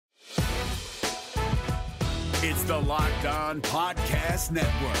It's the Locked On Podcast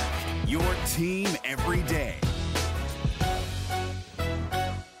Network, your team every day.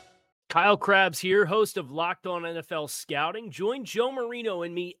 Kyle Krabs here, host of Locked On NFL Scouting. Join Joe Marino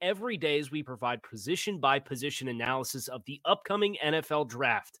and me every day as we provide position-by-position analysis of the upcoming NFL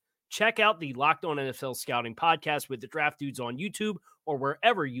Draft. Check out the Locked On NFL Scouting podcast with the Draft Dudes on YouTube or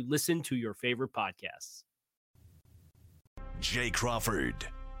wherever you listen to your favorite podcasts. Jay Crawford,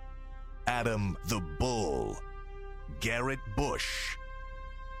 Adam the Bull, Garrett Bush,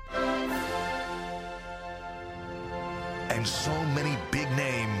 and so many big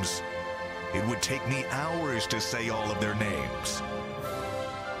names, it would take me hours to say all of their names.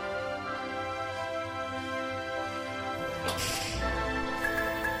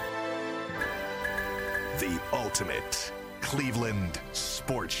 The ultimate Cleveland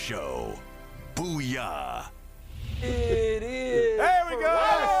sports show. Booyah! It is. There we go.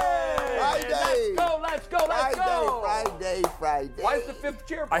 Friday. Let's go. Friday. Why is the fifth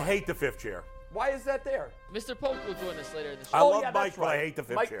chair? I hate the fifth chair. Why is that there? Mr. Polk will join us later in the show. I love yeah, Mike, that's but I right. hate the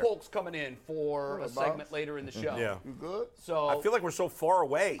fifth Mike chair. Polk's coming in for a segment later in the show. Yeah. You good? So I feel like we're so far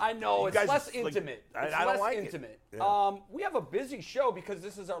away. I know, You it's guys less are, like, intimate. It's I don't less like intimate. it. Yeah. We have a busy show because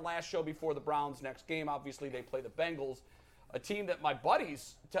this is our last show before the Browns' next game. Obviously, they play the Bengals, a team that my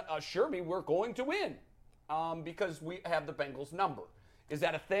buddies assure me we're going to win because we have the Bengals number. Is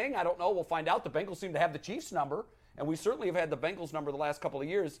that a thing? I don't know. We'll find out. The Bengals seem to have the Chiefs number, and we certainly have had the Bengals number the last couple of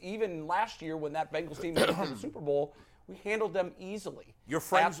years. Even last year when that Bengals team made it to the Super Bowl, we handled them easily. Your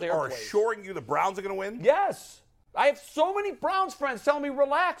friends at their are place. assuring you the Browns are going to win? Yes. I have so many Browns friends telling me,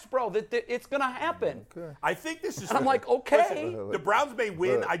 relax, bro, that it's going to happen. Okay. I think this is. And I'm like, okay. Listen, the Browns may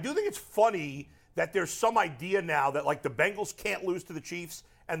win. I do think it's funny that there's some idea now that, like, the Bengals can't lose to the Chiefs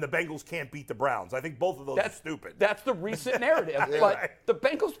and the Bengals can't beat the Browns. I think both of those are stupid. That's the recent narrative. But the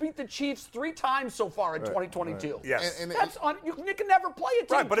Bengals beat the Chiefs 3 times so far in 2022. Right. Yes. You can never play a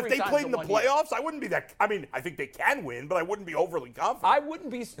team Right, but if 3 they times played in the 1 year. playoffs, I wouldn't be that. I mean, I think they can win, but I wouldn't be overly confident. I wouldn't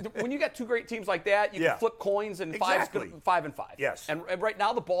be. When you got 2 great teams like that, you can flip coins and Exactly. 5 and 5. Yes. And right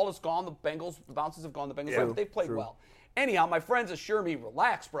now the ball is gone. The bounces have gone. The Bengals, Yeah. they've played well. Anyhow, my friends assure me,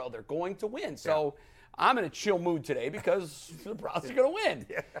 relax, bro. They're going to win. So I'm in a chill mood today because the Browns are going to win.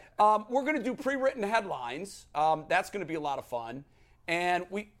 We're going to do pre-written headlines. That's going to be a lot of fun. And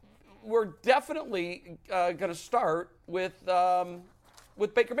we're definitely going to start with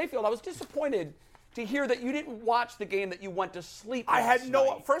Baker Mayfield. I was disappointed to hear that you didn't watch the game that you went to sleep I had last no.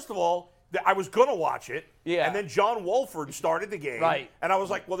 night. First of all, I was going to watch it. Yeah. And then John Wolford started the game. Right. And I was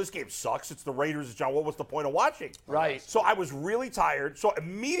like, well, this game sucks. It's the Raiders. It's John. What was the point of watching? Right. So I was really tired. So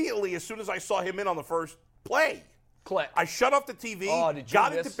immediately, as soon as I saw him in on the first play, Click. I shut off the TV, did you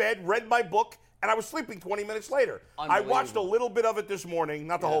got miss? into bed, read my book, and I was sleeping 20 minutes later. I watched a little bit of it this morning.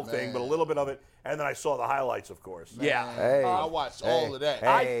 Not the whole thing, but a little bit of it. And then I saw the highlights, of course. Yeah. Hey, I watched all of that.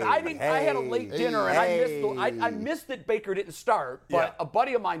 I had a late dinner, and I missed that Baker didn't start, but a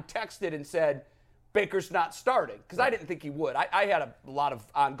buddy of mine texted and said, Baker's not starting, because I didn't think he would. I had a lot of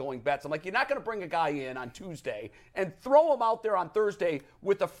ongoing bets. I'm like, you're not going to bring a guy in on Tuesday and throw him out there on Thursday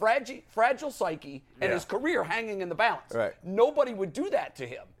with a fragile psyche and his career hanging in the balance. Right. Nobody would do that to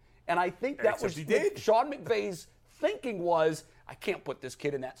him. And I think that was he did. Sean McVay's thinking was, I can't put this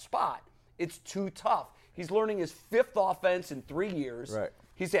kid in that spot. It's too tough. He's learning his 5th offense in 3 years. Right.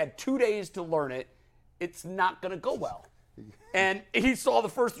 He's had 2 days to learn it. It's not going to go well. And he saw the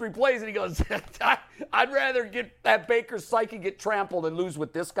first 3 plays, and he goes, I'd rather get that Baker's psyche get trampled and lose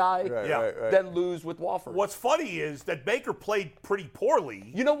with this guy than lose with Wofford. What's funny is that Baker played pretty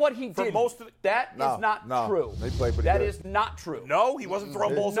poorly. You know what he did? most of the, that is not true. He played pretty That good. is not true. No, he wasn't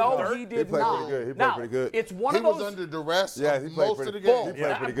throwing balls in the No, dirt. he did played not. pretty good. He played Now, pretty good. it's one He of those. was under duress Yeah, he played most pretty- of the Bull, game. He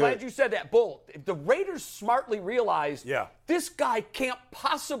played I'm pretty glad good. you said that, Bull. The Raiders smartly realized this guy can't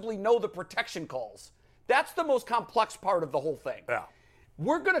possibly know the protection calls. That's the most complex part of the whole thing. Yeah.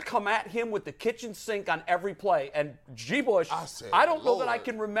 We're going to come at him with the kitchen sink on every play. And G. Bush, I don't know that I Lord.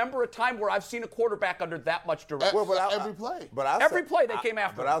 can remember a time where I've seen a quarterback under that much duress. Well, but Every play. But I'll Every say- play they came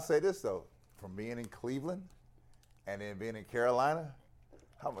after But him. I'll say this though, from being in Cleveland and then being in Carolina,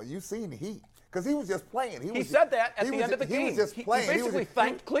 you've seen the heat. Because he was just playing. He said that at the end of the game. He was just He playing. basically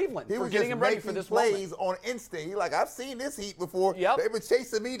thanked Cleveland he for was getting just him ready for making this plays moment. on instinct. He's like, I've seen this heat before. Yep. They've been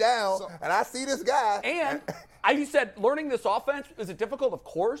chasing me down, and I see this guy. And he said, learning this offense, is it difficult? Of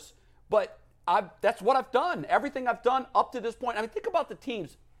course. But that's what I've done. Everything I've done up to this point. I mean, think about the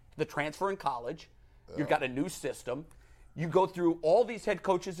teams. The transfer in college. You've got a new system. You go through all these head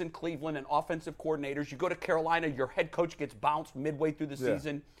coaches in Cleveland and offensive coordinators. You go to Carolina, your head coach gets bounced midway through the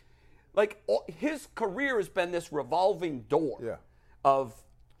season. Like, his career has been this revolving door of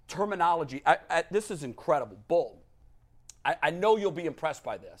terminology. This is incredible. Bull, I know you'll be impressed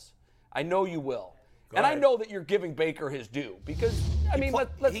by this. I know you will. And I know that you're giving Baker his due because, I mean,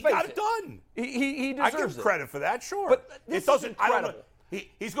 let's face it. He got it done. He deserves it. I give him credit for that, sure. But this is incredible.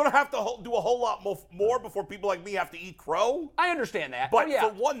 He's going to have to do a whole lot more before people like me have to eat crow. I understand that. But for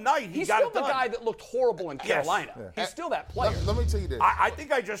one night, he got it done. He's still the guy that looked horrible in Carolina. Yes. He's still that player. Let me tell you this. I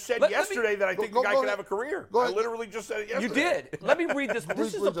think I just said yesterday that I think the guy can have a career. I literally just said it yesterday. You did. Let me read this.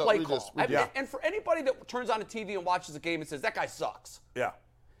 This is a play call. Yeah. And for anybody that turns on the TV and watches the game and says, that guy sucks. Yeah.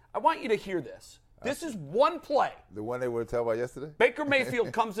 I want you to hear this. This is one play. The one they were talking about yesterday? Baker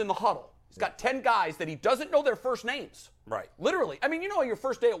Mayfield comes in the huddle. He's got 10 guys that he doesn't know their first names. Right. Literally. I mean, you know, your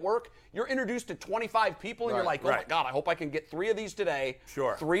first day at work, you're introduced to 25 people, and you're like, oh, my God, I hope I can get 3 of these today,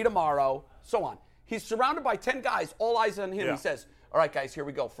 3 tomorrow, so on. He's surrounded by 10 guys, all eyes on him. Yeah. He says, all right, guys, here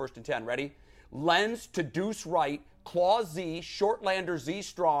we go, 1st and 10. Ready? Lens to deuce right, claw Z, shortlander Z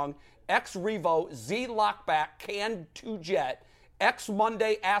strong, X Revo, Z lockback, can to jet, X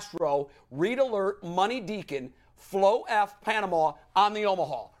Monday Astro, read alert, money Deacon, Flow F Panama on the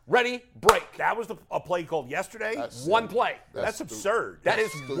Omaha. Ready, break. That was a play called yesterday? One play. That's absurd. That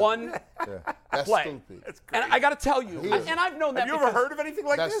is one play. Stupid. That's crazy. And I got to tell you, and I've known that. Have you ever heard of anything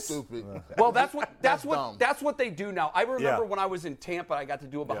like this? That's stupid. Well, that's what they do now. I remember when I was in Tampa, I got to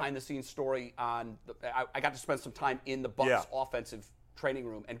do a behind-the-scenes story on. I got to spend some time in the Bucs offensive training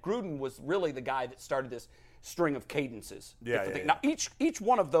room, and Gruden was really the guy that started this string of cadences. Now, each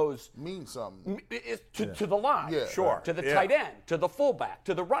one of those means something. Is to the line, to the tight end, to the fullback,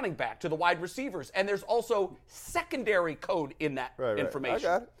 to the running back, to the wide receivers, and there's also secondary code in that information. I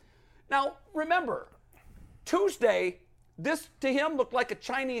got it. Now, remember, Tuesday, this to him looked like a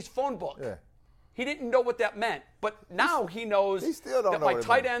Chinese phone book. Yeah. He didn't know what that meant, but now he knows that my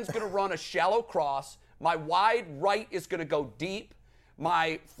tight end's going to run a shallow cross, my wide right is going to go deep,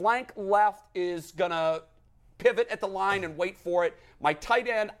 my flank left is going to pivot at the line and wait for it. My tight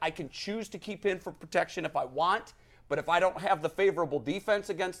end, I can choose to keep in for protection if I want, but if I don't have the favorable defense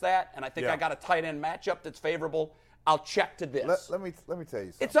against that, and I think I got a tight end matchup that's favorable, I'll check to this. Let me tell you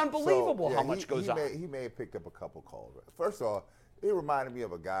something. It's unbelievable how much goes on. He may have picked up a couple calls. First of all, it reminded me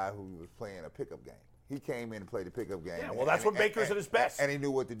of a guy who was playing a pickup game. He came in and played the pickup game. Yeah, well, that's when Baker's at his best. And he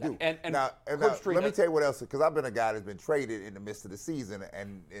knew what to do. And now, let me tell you what else, because I've been a guy that's been traded in the midst of the season,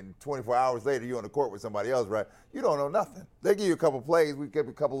 and 24 hours later, you're on the court with somebody else, right? You don't know nothing. They give you a couple plays, we give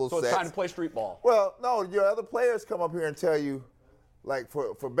you a couple little sets. So it's time to play street ball. Well, no, your other players come up here and tell you, like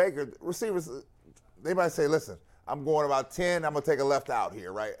for Baker, receivers, they might say, listen, I'm going about 10, I'm going to take a left out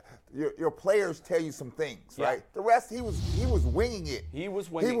here, right? Your players tell you some things, right? The rest, he was winging it. He was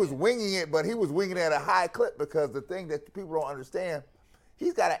winging it, but he was winging it at a high clip because the thing that people don't understand,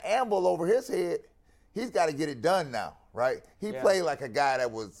 he's got an amble over his head. He's got to get it done now, right? He played like a guy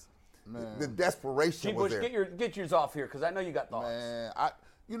that was, the desperation was there. Get yours off here because I know you got thoughts. Man,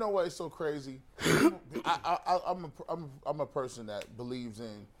 you know what? It's so crazy. I'm a person that believes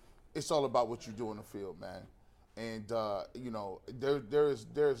in it's all about what you do in the field, man. And, you know,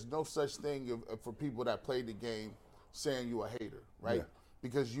 there's no such thing for people that played the game saying you a hater, right? Yeah.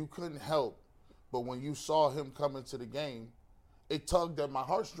 Because you couldn't help, but when you saw him come into the game, it tugged at my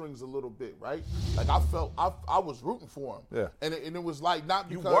heartstrings a little bit, right? Like I felt I was rooting for him. Yeah. And it was like not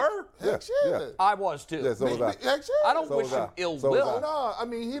because. You were? Heck yeah. I was too. Yeah, so was I. Heck yeah. I don't wish him ill will. No, I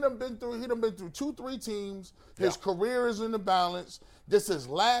mean he done been through 2-3 teams. His career is in the balance. This is his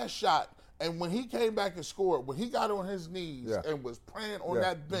last shot. And when he came back and scored, when he got on his knees and was praying on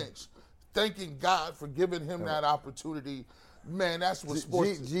that bench, thanking God for giving him that opportunity, man, that's what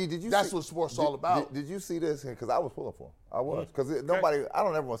sports. That's what sports all about. Did you see this? Because I was pulling for him. I was because nobody. I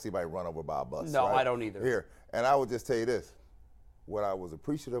don't ever want to see anybody run over by a bus. No, right? I don't either. Here, and I would just tell you this: what I was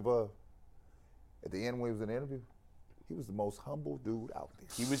appreciative of at the end when he was in the interview. He was the most humble dude out there.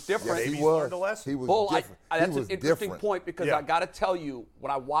 He was different. Yeah, he was. He was Bull, different. That's an interesting point because I got to tell you, when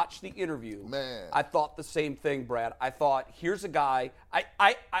I watched the interview, I thought the same thing, Brad. I thought, here's a guy.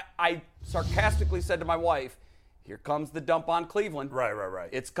 I sarcastically said to my wife, here comes the dump on Cleveland. Right.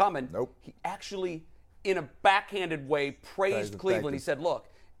 It's coming. Nope. He actually, in a backhanded way, praised Cleveland. He said, look,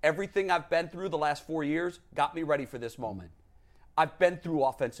 everything I've been through the last 4 years got me ready for this moment. I've been through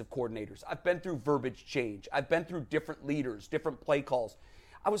offensive coordinators. I've been through verbiage change. I've been through different leaders, different play calls.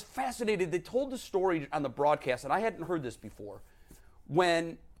 I was fascinated. They told the story on the broadcast, and I hadn't heard this before.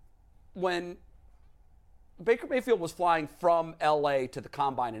 When Baker Mayfield was flying from L.A. to the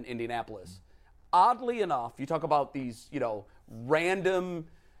Combine in Indianapolis, oddly enough, you talk about these, random,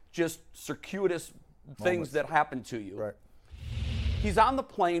 just circuitous things that happen to you. Right. He's on the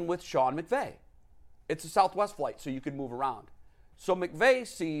plane with Sean McVay. It's a Southwest flight, so you can move around. So McVay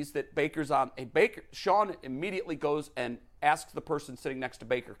sees that Baker's on a Baker. Sean immediately goes and asks the person sitting next to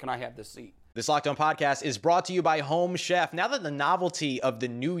Baker, "Can I have this seat?" This Locked On podcast is brought to you by Home Chef. Now that the novelty of the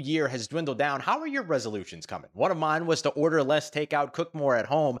new year has dwindled down, how are your resolutions coming? One of mine was to order less takeout, cook more at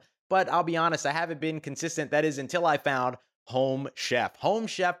home, but I'll be honest, I haven't been consistent. That is until I found Home Chef. Home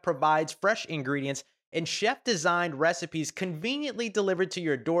Chef provides fresh ingredients and chef-designed recipes conveniently delivered to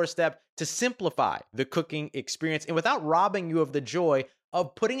your doorstep to simplify the cooking experience and without robbing you of the joy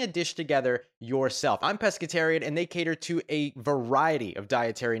of putting a dish together yourself. I'm pescatarian, and they cater to a variety of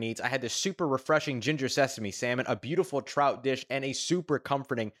dietary needs. I had this super refreshing ginger sesame salmon, a beautiful trout dish, and a super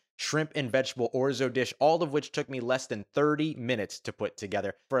comforting shrimp and vegetable orzo dish, all of which took me less than 30 minutes to put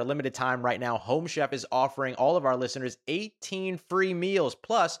together. For a limited time right now, Home Chef is offering all of our listeners 18 free meals,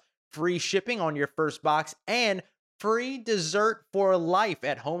 plus free shipping on your first box and free dessert for life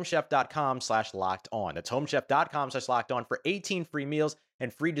at homechef.com/lockedon. That's homechef.com/lockedon for 18 free meals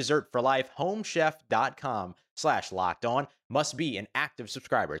and free dessert for life. Homechef.com/lockedon. Must be an active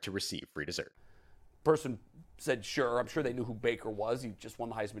subscriber to receive free dessert. Person said, "Sure." I'm sure they knew who Baker was. He just won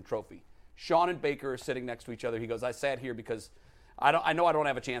the Heisman Trophy. Sean and Baker are sitting next to each other. He goes, "I sat here because I know I don't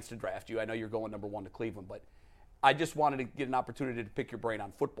have a chance to draft you. I know you're going number 1 to Cleveland, but I just wanted to get an opportunity to pick your brain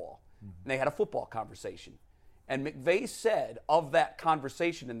on football." And they had a football conversation. And McVay said of that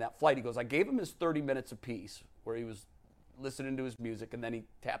conversation in that flight, he goes, "I gave him his 30 minutes apiece where he was listening to his music, and then he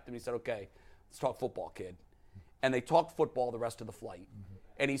tapped him. He said, 'Okay, let's talk football, kid.'" And they talked football the rest of the flight.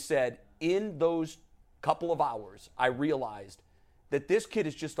 And he said, "In those couple of hours, I realized that this kid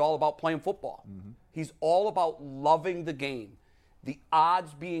is just all about playing football. He's all about loving the game. The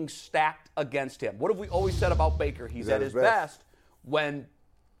odds being stacked against him." What have we always said about Baker? He's at his best when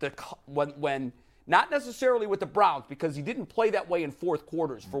not necessarily with the Browns, because he didn't play that way in fourth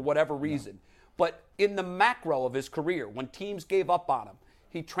quarters for whatever reason, but in the macro of his career, when teams gave up on him,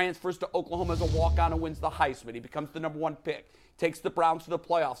 he transfers to Oklahoma as a walk-on and wins the Heisman. He becomes the number 1 pick. Takes the Browns to the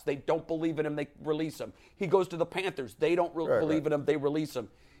playoffs. They don't believe in him. They release him. He goes to the Panthers. They don't believe in him. They release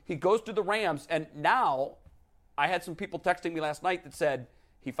him. He goes to the Rams, and now I had some people texting me last night that said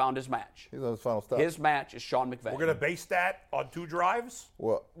he found his match. He's on his final stop. His match is Sean McVay. We're going to base that on 2 drives?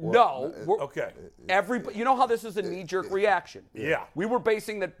 No. Okay. You know how this is a knee-jerk reaction. Yeah. We were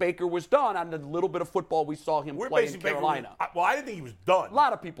basing that Baker was done on the little bit of football we saw him play in Carolina. I didn't think he was done. A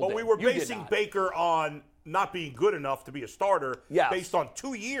lot of people But did. we were You did basing not. Baker on not being good enough to be a starter based on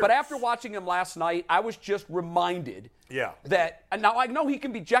 2 years. But after watching him last night, I was just reminded that – now I know he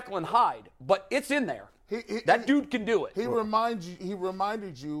can be Jekyll and Hyde, but it's in there. That dude can do it. He reminded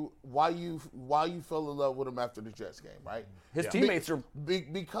you why you fell in love with him after the Jets game, right? His teammates are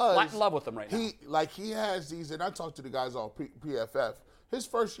because not in love with him right now. He has these, and I talked to the guys on PFF. His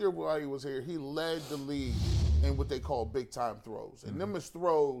first year while he was here, he led the league in what they call big time throws, and them is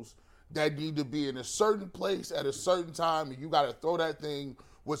throws that need to be in a certain place at a certain time, and you got to throw that thing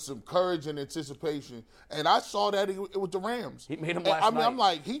with some courage and anticipation. And I saw that with the Rams. He made him last night. I'm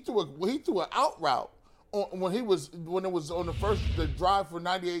like, he threw an out route. When it was on the drive for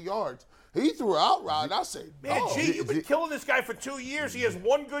 98 yards, he threw an out route, and I said, "Man, you've been killing this guy for 2 years. He has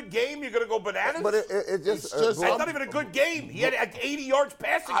one good game. You're going to go bananas?" But it's not even a good game. He had like 80 yards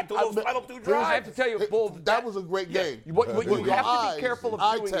passing until those final 2 drives. I have to tell you, Bull, that was a great game. What you have to be careful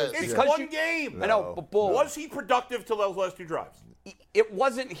of doing is it's because one game. I know, but Bull, was he productive till those last 2 drives? It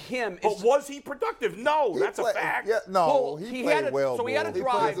wasn't him. But was he productive? No, that's a fact. Yeah, no, he played well. So he had a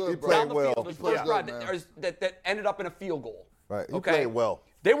drive down the field, his first drive that ended up in a field goal. Right, he played well.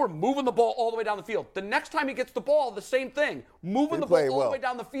 They were moving the ball all the way down the field. The next time he gets the ball, the same thing. Moving the ball all the way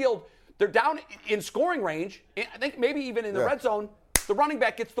down the field. They're down in scoring range. I think maybe even in the red zone. The running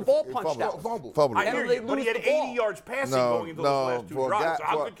back gets the ball punched out. Fumble. I hear you, but he had 80 yards passing going into those last 2 drives. So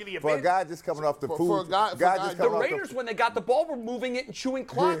how good can he have been? For a guy just coming off the food. The Raiders, when they got the ball, were moving it and chewing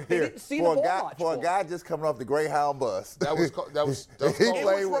clock. They didn't see the ball much. For a guy just coming off the Greyhound bus. That was it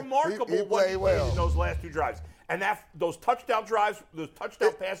was remarkable what he played in those last 2 drives. And those touchdown drives, those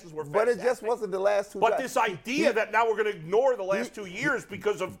touchdown passes were fantastic. But it just wasn't the last 2 drives. But this idea that now we're going to ignore the last 2 years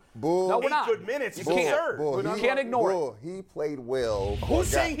because of 8 good minutes is absurd. You can't ignore it. He played well. Who's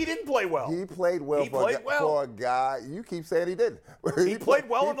saying he didn't play well? He played well for a guy. You keep saying he didn't. He played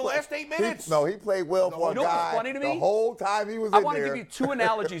well in the last 8 minutes. He played well for a guy. You know what's funny to me? The whole time he was in there. I want to give you 2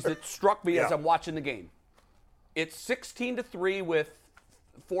 analogies that struck me as I'm watching the game. It's 16-3 with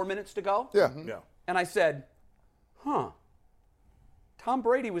 4 minutes to go. Yeah. And I said, Tom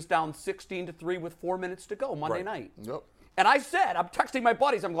Brady was down 16-3 with 4 minutes to go Monday night. Yep. And I said, I'm texting my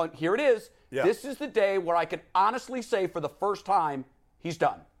buddies, I'm going, here it is. Yeah. This is the day where I can honestly say for the first time, he's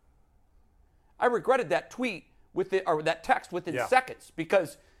done. I regretted that tweet that text within seconds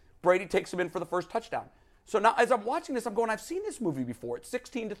because Brady takes him in for the first touchdown. So now as I'm watching this, I'm going, I've seen this movie before. It's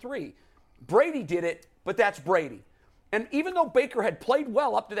 16-3. Brady did it, but that's Brady. And even though Baker had played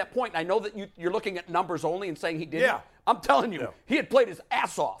well up to that point, and I know that you're looking at numbers only and saying he didn't. Yeah. I'm telling you, he had played his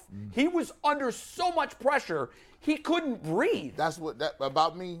ass off. He was under so much pressure, he couldn't breathe. That's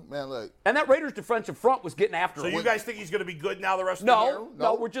about me, man. Look, and that Raiders defensive front was getting after him. So you guys think he's going to be good now the rest of the year?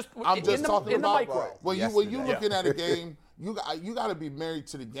 No, I'm just talking in the about micro. When you looking at a game, you got to be married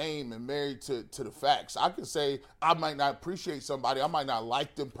to the game and married to the facts. I can say I might not appreciate somebody, I might not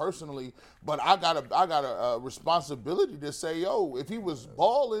like them personally, but I got a responsibility to say, yo, if he was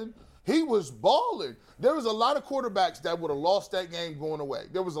balling. He was balling. There was a lot of quarterbacks that would have lost that game going away.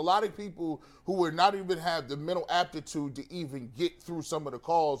 There was a lot of people who would not even have the mental aptitude to even get through some of the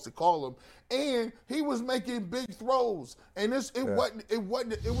calls to call him. And he was making big throws. And it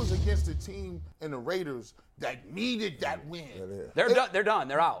was against a team in the Raiders that needed that win. They're done.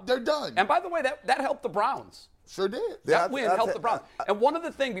 They're out. They're done. And by the way, that helped the Browns. Sure did. That win helped the Browns. And one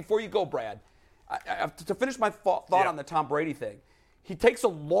other thing before you go, Brad, to finish my thought on the Tom Brady thing. He takes a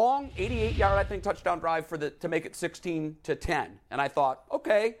long 88-yard, I think, touchdown drive to make it 16-10. And I thought,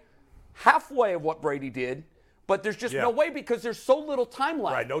 okay, halfway of what Brady did, but there's just no way because there's so little time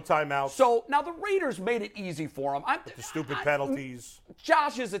left. Right, no timeouts. So now the Raiders made it easy for him. The stupid penalties.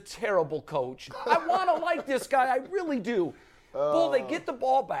 Josh is a terrible coach. I want to like this guy. I really do. Bull, they get the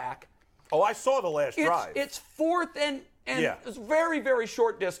ball back. Oh, I saw the last drive. It's fourth and it's very, very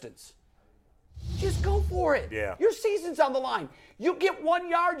short distance. Just go for it. Yeah. Your season's on the line. You get 1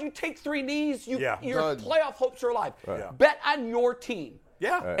 yard, you take 3 knees, your playoff hopes are alive. Right. Yeah. Bet on your team.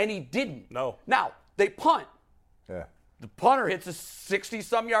 Yeah. Right. And he didn't. No. Now, they punt. Yeah. The punter hits a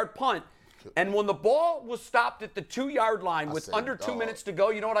 60-some-yard punt. And when the ball was stopped at the 2-yard line with under 2 minutes to go,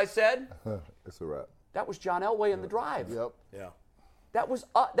 you know what I said? It's a wrap. That was John Elway in the drive. Yep. Yeah. That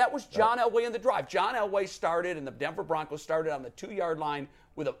was John Elway in the drive. John Elway started, and the Denver Broncos started on the 2-yard line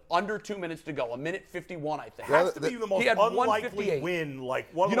with under 2 minutes to go, 1:51, I think. Has to be the most unlikely win, like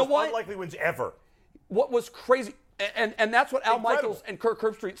one of the most unlikely wins ever. What was crazy, and that's what Al Michaels and Kirk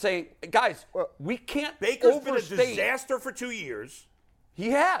Herbstreit saying, guys, we can't Baker's overstate. been a disaster for 2 years.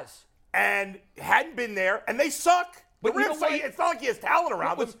 He has. And hadn't been there, and they suck. But it's not like he has talent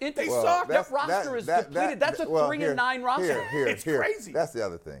around them. They suck. That roster is depleted. That's a 3-9 roster. It's crazy. That's the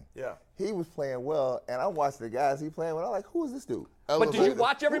other thing. Yeah. He was playing well, and I'm watching the guys he playing with. I'm like, who is this dude? But did you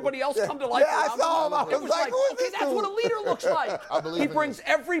watch everybody else come to life? Yeah, I saw him. I was like, who is this that's dude? what a leader looks like. He brings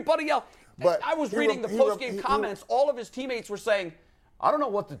everybody else. But I was reading the post-game comments. All of his teammates were saying, I don't know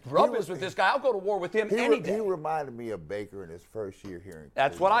what the rub is with this guy. I'll go to war with him any day. He reminded me of Baker in his first year here in Cleveland.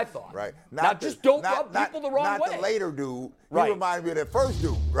 That's what I thought. Right. Just don't rub people the wrong way. Not the later dude. He reminded me of that first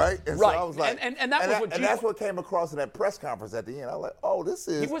dude, right? And so I was like, and that's what came across in that press conference at the end. I was like, oh, this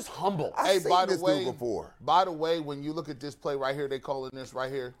is. He was humble. I've seen this dude before. By the way, when you look at this play right here, they calling this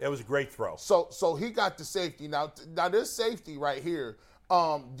right here. It was a great throw. So he got the safety. Now this safety right here,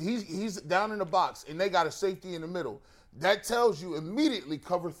 he's down in the box, and they got a safety in the middle. That tells you immediately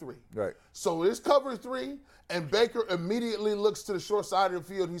cover 3. Right. So it's cover 3, and Baker immediately looks to the short side of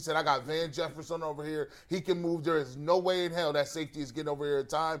the field. He said, I got Van Jefferson over here. He can move. There is no way in hell that safety is getting over here in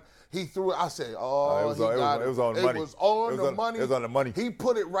time. He threw it. I said, it was on the money. It was on the money. It was on the money. He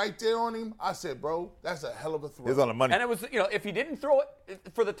put it right there on him. I said, bro, that's a hell of a throw. It was on the money. And it was, if he didn't throw it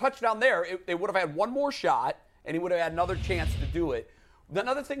for the touchdown there, they would have had one more shot, and he would have had another chance to do it.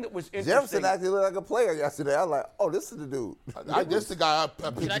 Another thing that was interesting. Jefferson actually looked like a player yesterday. I was like, oh, this is the dude. This the guy.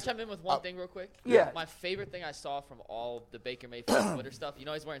 Can I chime in with one thing real quick? Yeah. My favorite thing I saw from all the Baker Mayfield Twitter stuff,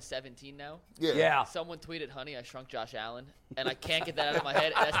 he's wearing 17 now? Yeah. Someone tweeted, honey, I shrunk Josh Allen. And I can't get that out of my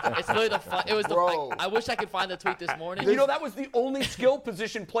head. It's literally the fun. It was I wish I could find the tweet this morning. That was the only skill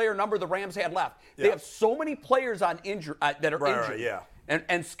position player number the Rams had left. They have so many players on that are injured. Right, yeah.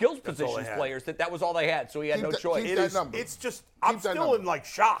 And skills positions players that was all they had, so he had no choice. It's just I'm still in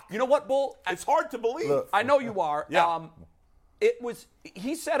shock. You know what, Bull? It's hard to believe. Look, I know you are. Yeah.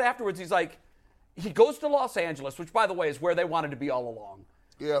 He said afterwards, he's like, he goes to Los Angeles, which by the way is where they wanted to be all along.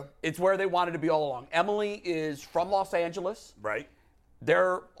 Yeah. It's where they wanted to be all along. Emily is from Los Angeles. Right.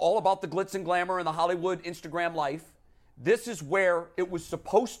 They're all about the glitz and glamour and the Hollywood Instagram life. This is where it was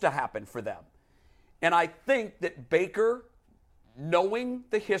supposed to happen for them. And I think that Baker, knowing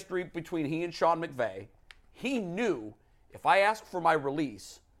the history between he and Sean McVay, he knew if I ask for my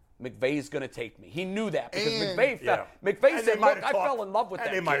release, McVay's going to take me. He knew that because McVay said, look, I fell in love with that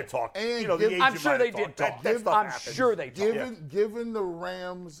kid. They might have talked. I'm sure they did talk. I'm sure they talked. Given the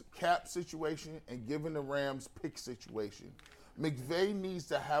Rams cap situation and given the Rams pick situation, McVay needs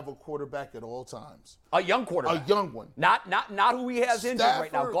to have a quarterback at all times. A young quarterback. A young one. Not who he has injured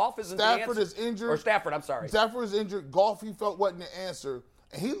right now. Goff isn't the answer. Stafford is injured. Or Stafford, I'm sorry. Stafford is injured. Goff, he felt wasn't the answer.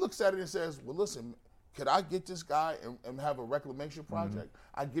 And he looks at it and says, well, listen, could I get this guy and have a reclamation project?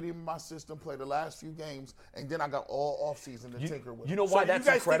 I get him in my system, play the last few games, and then I got all offseason to tinker with. You know why that's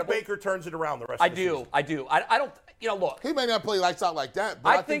you guys incredible? think Baker turns it around the rest of the season? I do. I don't, look. He may not play lights out like that,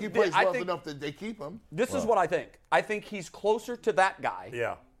 but I think he plays well enough that they keep him. This is what I think. I think he's closer to that guy.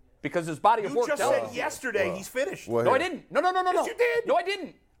 Yeah. Because his body of work You just tells said us. yesterday he's finished. No, I didn't. No. Yes, you did. No, I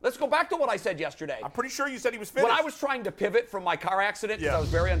didn't. Let's go back to what I said yesterday. I'm pretty sure you said he was finished. When I was trying to pivot from my car accident because I was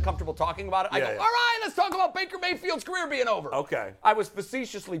very uncomfortable talking about it, I go, all right, let's talk about Baker Mayfield's career being over. Okay. I was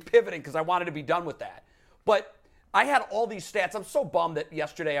facetiously pivoting because I wanted to be done with that. But I had all these stats. I'm so bummed that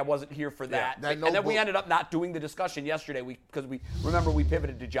yesterday I wasn't here for that. And then we ended up not doing the discussion yesterday because we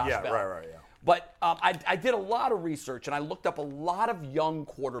pivoted to Josh Bell. Right. But I did a lot of research, and I looked up a lot of young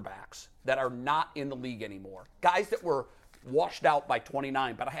quarterbacks that are not in the league anymore. Guys that were washed out by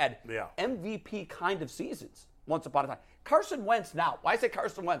 29, but I had MVP kind of seasons once upon a time. Carson Wentz now. Why I say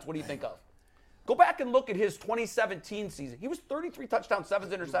Carson Wentz, what do you think of? Go back and look at his 2017 season. He was 33 touchdowns, 7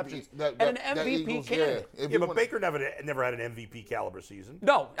 interceptions, and an MVP candidate. Yeah, but Baker never had an MVP caliber season.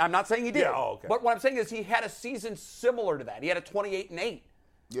 No, I'm not saying he did. Yeah, okay. But what I'm saying is he had a season similar to that. He had a 28-8.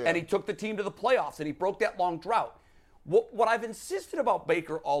 Yeah. And he took the team to the playoffs, and he broke that long drought. What I've insisted about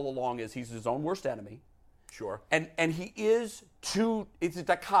Baker all along is he's his own worst enemy. Sure. And he is it's a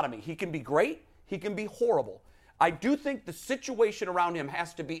dichotomy. He can be great, he can be horrible. I do think the situation around him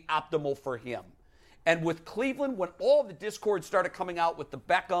has to be optimal for him. And with Cleveland, when all the discord started coming out with the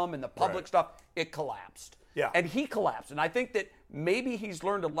Beckham and the public stuff, it collapsed. Yeah. And he collapsed. And I think that maybe he's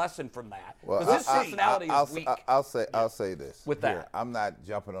learned a lesson from that. Because his personality is weak. I'll say this. With that. Here, I'm not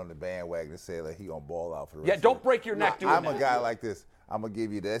jumping on the bandwagon to say that he's going to ball out for the rest of don't break your neck doing that. I'm a guy like this. I'm going to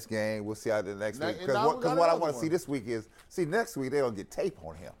give you this game. We'll see how the next week. Because what I want to see this week is, next week they're going to get tape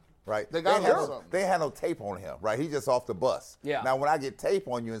on him. Right? They had no tape on him, right? He's just off the bus. Yeah. Now, when I get tape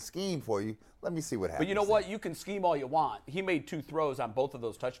on you and scheme for you, let me see what happens. But you know what? You can scheme all you want. He made 2 throws on both of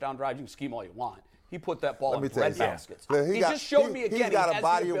those touchdown drives. You can scheme all you want. He put that ball in bread baskets. He just showed me again. He's got a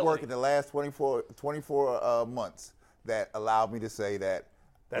body of work in the last 24 months that allowed me to say that.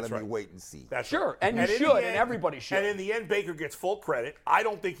 Let me wait and see. That's sure, and you should, and everybody should. And in the end, Baker gets full credit. I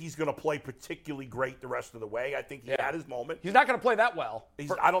don't think he's going to play particularly great the rest of the way. I think he had his moment. He's not going to play that well.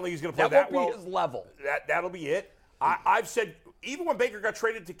 I don't think he's going to play that well. That won't be his level. That'll be it. I've said, even when Baker got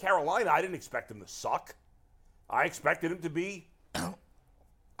traded to Carolina, I didn't expect him to suck. I expected him to be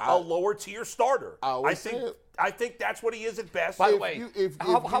a lower-tier starter. I think that's what he is at best. By the way,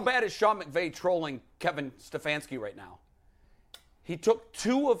 how bad is Sean McVay trolling Kevin Stefanski right now? He took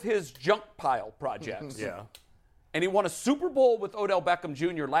 2 of his junk pile projects. And he won a Super Bowl with Odell Beckham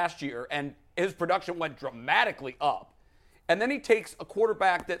Jr. last year, and his production went dramatically up. And then he takes a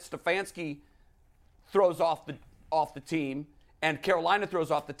quarterback that Stefanski throws off the team, and Carolina throws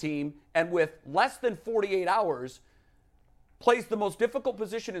off the team, and with less than 48 hours, plays the most difficult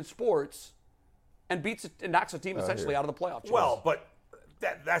position in sports, and knocks a team essentially out of the playoff. Well, but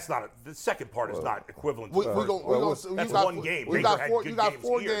that's not the second part is not equivalent. That's one game. You got 4 games. You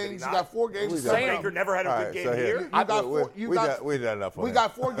got 4 games. Baker never had a good game here. We done enough. We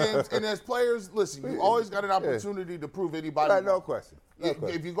got 4 games, and as players, listen, you always got an opportunity to prove anybody wrong. No question.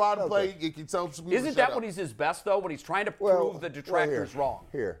 If you go out and play, you can tell some people. Isn't that when he's his best though? When he's trying to prove the detractors wrong.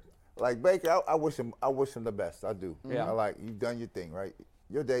 Like Baker, I wish him the best. I do. Yeah. You've done your thing, right?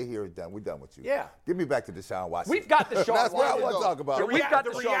 Your day here is done. We're done with you. Yeah. Give me back to Deshaun Watson. We've got Deshaun Watson. That's what I want to talk about. The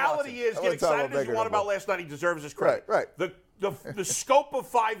reality is, get excited as you want about last night. He deserves his credit. Right. The scope of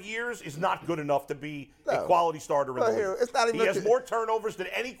 5 years is not good enough to be a quality starter in the league. It's not even he has more turnovers than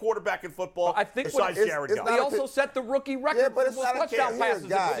any quarterback in football besides Jared Goff. He also set the rookie record for touchdown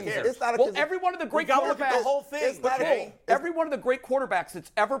passes. Every one of the great quarterbacks. The whole thing. Every one of the great quarterbacks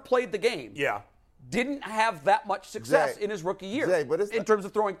that's ever played the game. Yeah. Didn't have that much success in his rookie year in terms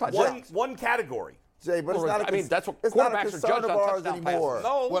of throwing touchdowns. One category. Jay, but it's not that's what quarterbacks are judged on touchdown anymore. passes.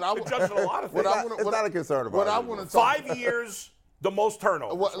 No, they're judged on a lot of things. It's not a concern about it. 5 years, the most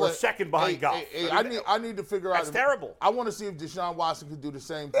turnovers, or second behind Goff. I need to figure out. That's terrible. I want to see if Deshaun Watson can do the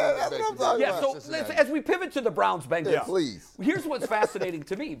same thing. So as we pivot to the Browns-Bengals, please. Here's what's fascinating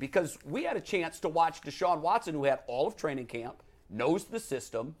to me, because we had a chance to watch Deshaun Watson, who had all of training camp, knows the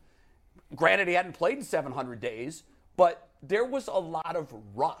system. Granted, he hadn't played in 700 days, but there was a lot of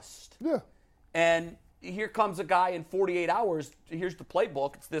rust. Yeah. And here comes a guy in 48 hours. Here's the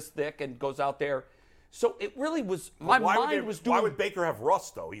playbook. It's this thick and goes out there. So it really was. My mind was doing. Why would Baker have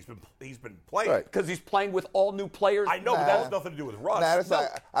rust though? He's been playing because he's playing with all new players. I know, but that has nothing to do with rust. Nah,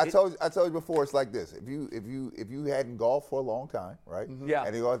 I told you before. It's like this: if you hadn't golfed for a long time, right? Yeah.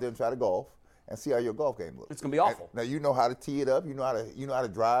 And you go out there and try to golf and see how your golf game looks. It's gonna be awful. Now you know how to tee it up. You know how to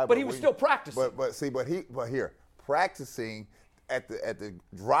drive. But he was still practicing. But here practicing at the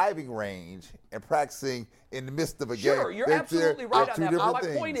driving range and practicing in the midst of a game. Sure, you're absolutely right on that. My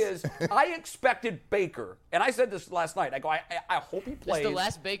point is, I expected Baker, and I said this last night. I go, I hope he plays. This is the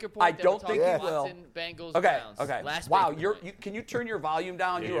last Baker point. I don't think he will. Bengals, okay, Browns. okay. Last wow, Baker can you turn your volume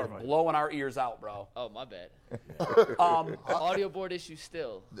down? You are blowing our ears out, bro. Oh, my bad. Audio board issue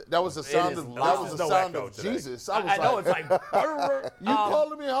still. That was the sound of Jesus. I know it's like. You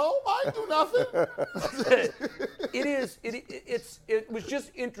calling me home? I ain't do nothing. It was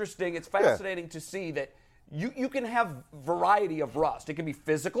just interesting. It's fascinating to see that you can have variety of rust. It can be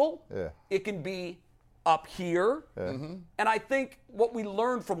physical. Yeah. It can be up here. Yeah. Mm-hmm. And I think what we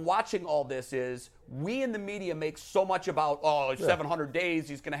learned from watching all this is we in the media make so much about, 700 days,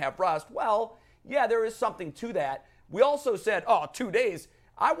 he's going to have rust. Well, yeah, there is something to that. We also said, 2 days.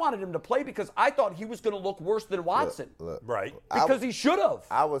 I wanted him to play because I thought he was going to look worse than Watson. Look, right. Because he should have.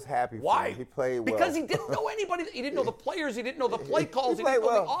 I was happy for him. He played well. Because he didn't know anybody. He didn't know the players. He didn't know the play calls. He didn't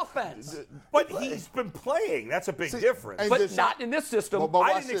know the offense. But he's been playing. That's a big difference. But not in this system.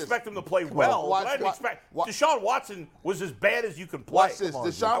 I didn't expect him to play well. I didn't expect Deshaun Watson was as bad as you can play. Watch this.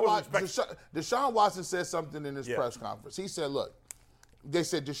 Deshaun Watson said something in his press conference. He said, look, they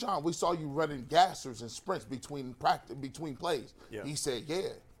said, Deshaun, we saw you running gassers and sprints between plays. Yeah. He said, yeah.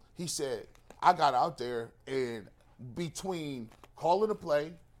 He said, I got out there and between calling a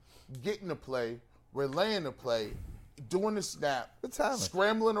play, getting the play, relaying the play, doing the snap,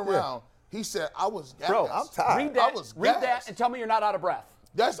 scrambling around, he said, I was gassed. Bro, I'm tired. Read that and tell me you're not out of breath.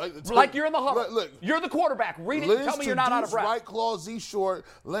 That's like you're in the huddle. Look, you're the quarterback. Read it and tell me you're not out of breath. Right claw, Z short,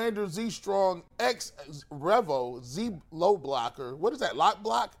 Lander, Z strong, X Revo, Z low blocker. What is that, lock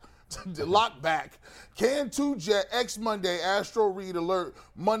block? Lock back. Can 2 Jet, X Monday, Astro Read Alert,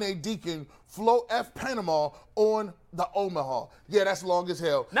 Monday Deacon, Flow F Panama on the Omaha. Yeah, that's long as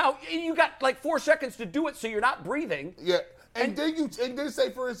hell. Now, you got like 4 seconds to do it so you're not breathing. Yeah. And then say,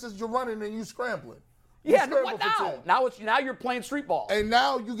 for instance, you're running and you scrambling. Yeah, what now? Now you're playing street ball. And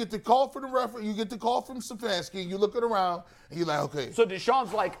now you get the call from the referee, you get the call from Stefanski, you looking around, and you're like, okay. So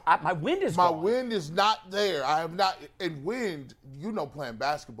Deshaun's like, my wind is gone. My wind is not there. I have not, and wind, playing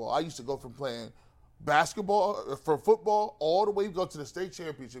basketball. I used to go from playing basketball for football all the way to go to the state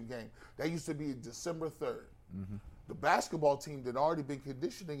championship game. That used to be December 3rd. Mm-hmm. The basketball team had already been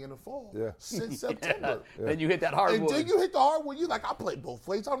conditioning in the fall since September. Yeah. Then you hit that hardwood. And then you hit the hardwood. You're like, I play both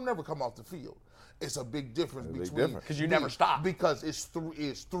ways. I'll never come off the field. It's a big difference because you never stop. Because it's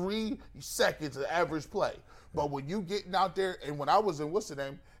 3 seconds of average play. But when you getting out there, and when I was in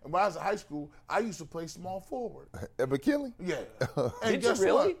and when I was in high school, I used to play small forward. At McKinley? Yeah. And guess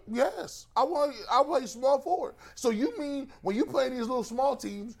what? Yes. I play small forward. So you mean when you play these little small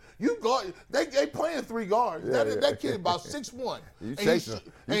teams, they playing 3 guards. That kid about 6'1". You chasing him.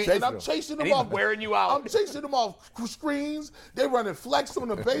 And I'm chasing him off. Wearing you out. I'm chasing them off screens. They running flex on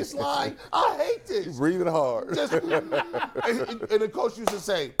the baseline. I hate this. He's breathing hard. And the coach used to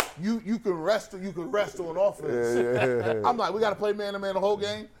say, you can rest on offense. Yeah. I'm like, we got to play man-to-man the whole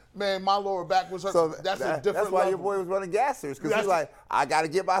game? Man, my lower back was hurt. So that's a different That's why level. your boy was running gassers, because he's like, I got to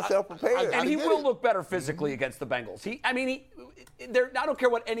get myself prepared. And he will look better physically against the Bengals. I don't care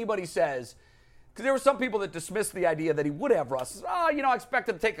what anybody says, because there were some people that dismissed the idea that he would have rust. I expect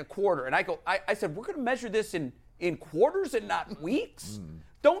him to take a quarter. And I said, we're going to measure this in quarters and not weeks?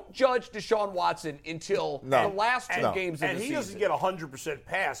 Don't judge Deshaun Watson until the last 2 games of the season. And he doesn't get 100%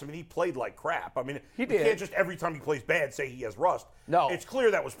 pass. He played like crap. He did. You can't just every time he plays bad say he has rust. No. It's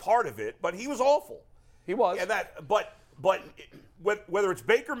clear that was part of it, but he was awful. He was. Yeah, but whether it's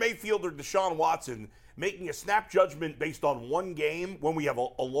Baker Mayfield or Deshaun Watson, making a snap judgment based on 1 game when we have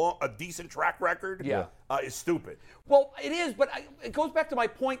a decent track record is stupid. Well, it is, but it goes back to my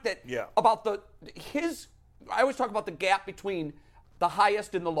point that about I always talk about the gap between the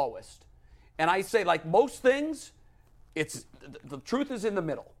highest and the lowest. And I say, like most things, the truth is in the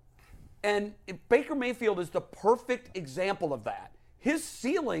middle. And Baker Mayfield is the perfect example of that. His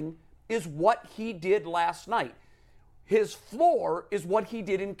ceiling is what he did last night. His floor is what he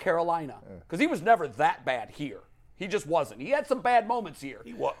did in Carolina. Because he was never that bad here. He just wasn't. He had some bad moments here.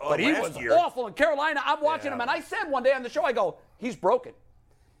 But he was awful in Carolina. I'm watching him, and I said one day on the show, I go, he's broken.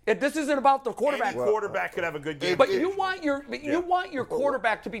 This isn't about the quarterback. Any quarterback could have a good game. But you want your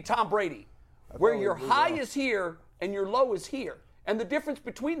quarterback to be Tom Brady, where your high is here and your low is here. and the difference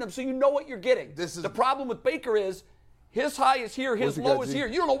between them so you know what you're getting. The problem with Baker is his high is here, his low is here.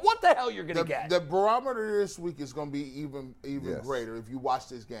 You don't know what the hell you're going to get. The barometer this week is going to be even greater if you watch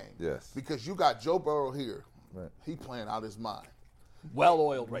this game. Yes. Because you got Joe Burrow here. Right. He playing out his mind.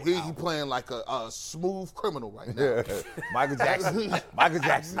 Well-oiled right now. He playing like a smooth criminal right now. Michael Jackson. Michael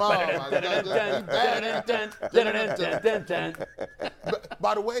Jackson. By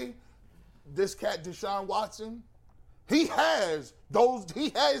the way, this cat Deshaun Watson, he has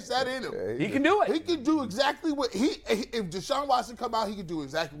that in him. He can do it. He can do exactly what if Deshaun Watson come out, he can do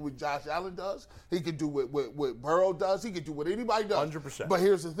exactly what Josh Allen does. He can do what Burrow does. He can do what anybody does. 100%. But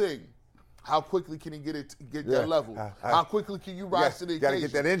here's the thing. How quickly can he get that level? How quickly can you rise to the occasion? Got to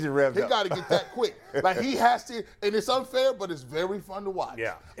get that engine revved up. He got to get that quick. Like he has to, and it's unfair, but it's very fun to watch.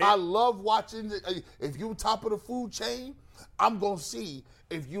 Yeah. I love watching. If you're top of the food chain, I'm going to see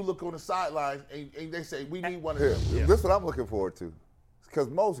if you look on the sidelines and they say, we need one of them. Yeah. This is what I'm looking forward to. Because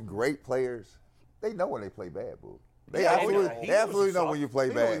most great players, they know when they play bad, boo. They absolutely know when you play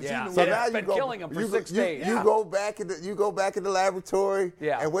bad. Yeah. So now been killing him for 6 days. You go back in the laboratory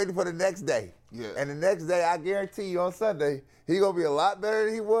and waiting for the next day. Yeah. And the next day, I guarantee you, on Sunday, he's gonna be a lot better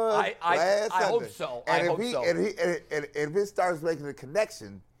than he was last Sunday. I hope so. And if it starts making a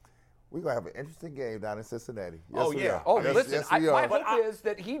connection, we're gonna have an interesting game down in Cincinnati. Yes, we are. Listen, my hope is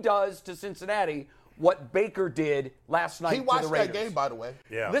that he does to Cincinnati what Baker did last night. He watched to the Raiders. that game, by the way.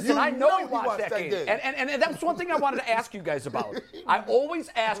 Yeah. Listen, I know he watched that game. And that's one thing I wanted to ask you guys about. I always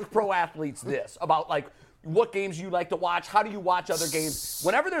ask pro athletes this about like what games you like to watch. How do you watch other games?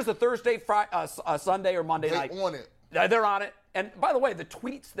 Whenever there's a Thursday, Sunday, or Monday night, on it. They're on it. And by the way, the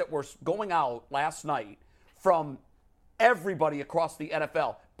tweets that were going out last night from everybody across the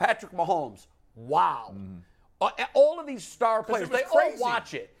NFL, Patrick Mahomes, wow. All of these star players, they all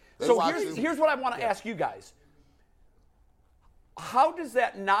watch it. So here's what I want to ask you guys. How does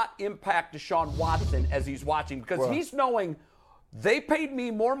that not impact Deshaun Watson as he's watching? Because he's knowing they paid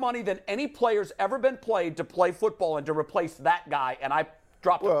me more money than any player's ever been paid to play football and to replace that guy, and I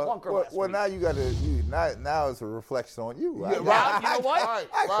dropped a clunker last week. Now you got to. Now it's a reflection on you. Right? Yeah, you know what?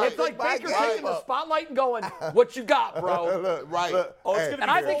 It's like Baker taking the spotlight and going, "What you got, bro?"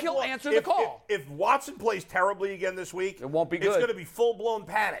 And I think he'll answer the call. If Watson plays terribly again this week, it won't be good. It's going to be full-blown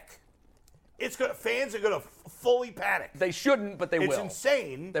panic. Fans are going to fully panic. They shouldn't, but they will. It's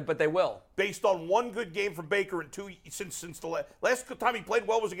insane. But they will. Based on one good game from Baker and two since the last time he played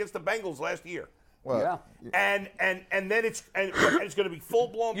well was against the Bengals last year. Well, and then it's going to be full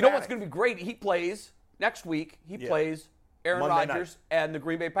blown. You know what's going to be great? He plays next week. He plays Aaron Rodgers and the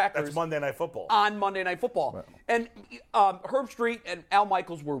Green Bay Packers. That's Monday Night Football. On Monday Night Football, right. And Herb Street and Al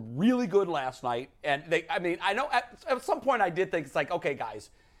Michaels were really good last night. And I know at some point I did think it's like, okay,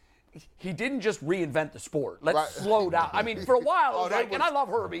 guys. He didn't just reinvent the sport. Let's slow down. I mean, for a while, and I love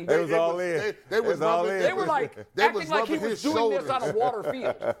Herbie. They was all in. They were like acting like he was doing this on a water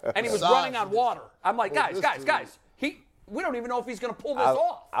field, and he was running on water. I'm like, guys, we don't even know if he's going to pull this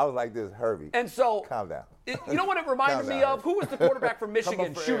off. I was like this, Herbie. And so, calm down. You know what it reminded me of? Who was the quarterback from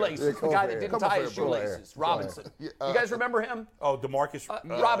Michigan? Shoelaces, the guy that didn't tie his shoelaces. Robinson. You guys remember him? Oh, DeMarcus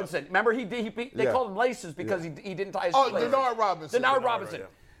Robinson. Remember they called him laces because he didn't tie his shoelaces. Denard Robinson. Denard Robinson.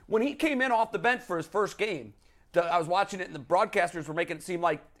 When he came in off the bench for his first game, I was watching it, and the broadcasters were making it seem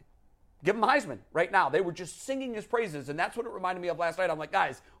like, give him the Heisman right now. They were just singing his praises, and that's what it reminded me of last night. I'm like,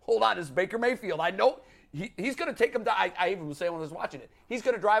 guys, hold on, this is Baker Mayfield. I know he's going to take him down. I even was saying when I was watching it, he's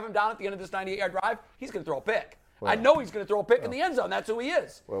going to drive him down at the end of this 98-yard drive. He's going to throw a pick. Well, I know he's going to throw a pick in the end zone. That's who he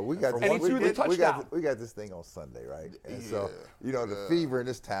is. Well, we got this thing on Sunday, right? And so, the fever in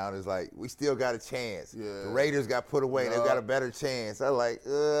this town is like, we still got a chance. Yeah. The Raiders got put away. They've got a better chance. I'm like,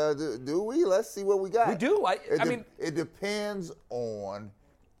 do we? Let's see what we got. We do. It depends on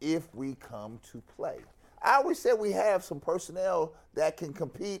if we come to play. I always said we have some personnel that can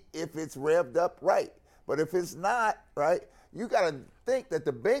compete if it's revved up right. But if it's not, right, you got to think that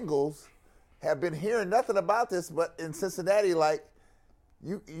the Bengals have been hearing nothing about this, but in Cincinnati, like,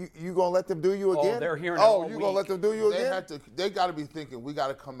 you gonna let them do you again? Oh, they're hearing it all you week. Gonna let them do you again? They got to be thinking we got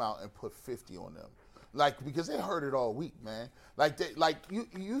to come out and put 50 on them, because they heard it all week, man.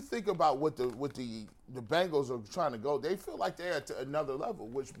 You think about what the Bengals are trying to go. They feel like they're at another level,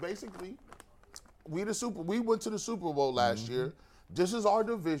 which basically we went to the Super Bowl last year. This is our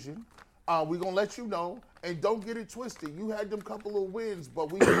division. We're going to let you know, and don't get it twisted. You had them couple of wins,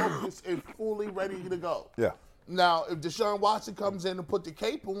 but we focused and fully ready to go. Yeah. Now, if Deshaun Watson comes in and put the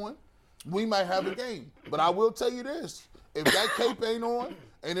cape on, we might have a game. But I will tell you this. If that cape ain't on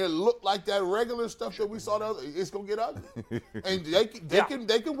and it looked like that regular stuff that we saw the other, it's gonna get ugly. And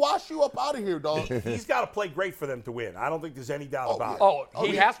they can wash you up out of here, dog. He's got to play great for them to win. I don't think there's any doubt about it.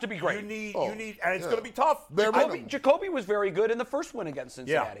 He has to be great. You need, and it's going to be tough. Jacoby was very good in the first win against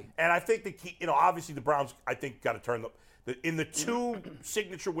Cincinnati. Yeah, and I think the key, obviously the Browns, I think, got to turn in the 2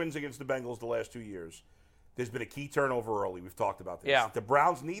 signature wins against the Bengals the last 2 years. There's been a key turnover early. We've talked about this. Yeah. The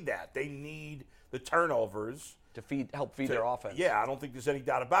Browns need that. They need the turnovers to help feed their offense. Yeah, I don't think there's any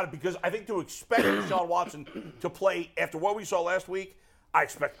doubt about it, because I think to expect Deshaun Watson to play after what we saw last week, I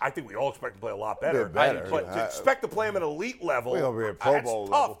think we all expect to play a lot better. But to expect to play him at elite level, Pro Bowl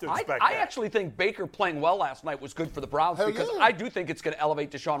tough to expect. I actually think Baker playing well last night was good for the Browns because I do think it's going to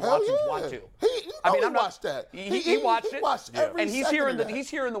elevate Deshaun Watson's want to. He watched that. He watched it. Watched every and he's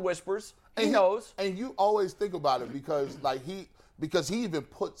hearing the whispers. He and knows. And you always think about it because he even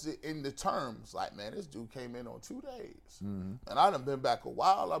puts it in the terms like, man, this dude came in on 2 days. And I done been back a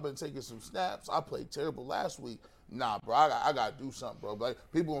while. I've been taking some snaps. I played terrible last week. Nah, bro, I got to do something, bro. Like,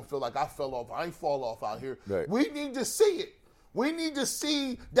 people going to feel like I fell off. I ain't fall off out here. Right. We need to see it. We need to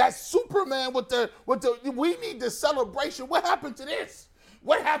see that Superman we need the celebration. What happened to this?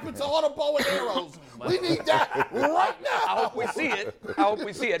 What happened to all the bow and arrows? We need that right now. I hope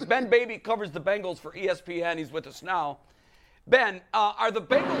we see it. Ben Baby covers the Bengals for ESPN. He's with us now. Ben, are the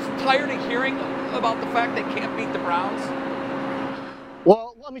Bengals tired of hearing about the fact they can't beat the Browns?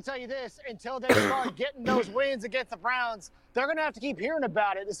 Well, let me tell you this. Until they start getting those wins against the Browns, they're going to have to keep hearing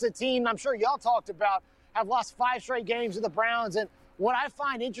about it. It's a team I'm sure y'all talked about, have lost 5 straight games to the Browns. And what I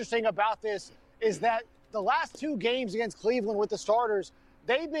find interesting about this is that the last 2 games against Cleveland with the starters,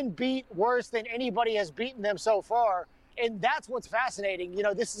 they've been beat worse than anybody has beaten them so far. And that's what's fascinating.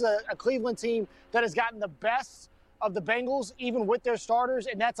 This is a Cleveland team that has gotten the best of the Bengals, even with their starters,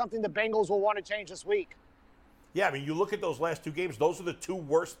 and that's something the Bengals will want to change this week. Yeah, I mean, you look at those last 2 games, those are the 2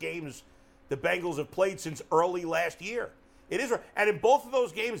 worst games the Bengals have played since early last year. It is, and in both of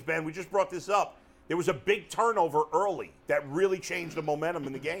those games, Ben, we just brought this up, there was a big turnover early that really changed the momentum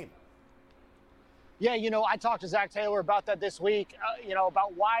in the game. Yeah, I talked to Zach Taylor about that this week,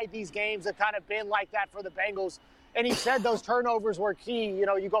 about why these games have kind of been like that for the Bengals. And he said those turnovers were key.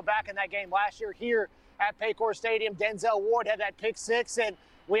 You go back in that game last year here at Paycor Stadium, Denzel Ward had that pick 6, and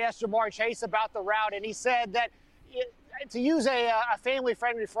we asked Jamar Chase about the route, and he said that, to use a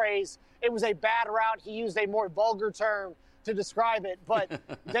family-friendly phrase, it was a bad route. He used a more vulgar term to describe it, but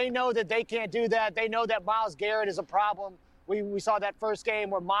they know that they can't do that. They know that Myles Garrett is a problem. We saw that first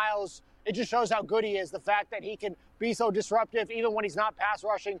game where Myles, it just shows how good he is, the fact that he can be so disruptive even when he's not pass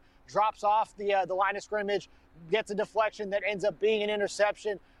rushing, drops off the line of scrimmage, gets a deflection that ends up being an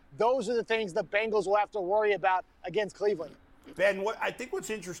interception. Those are the things the Bengals will have to worry about against Cleveland. Ben, I think what's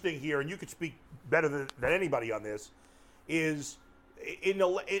interesting here, and you could speak better than anybody on this, is in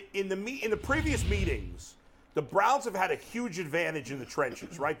the previous meetings, the Browns have had a huge advantage in the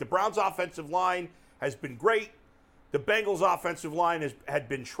trenches, right? The Browns' offensive line has been great. The Bengals' offensive line had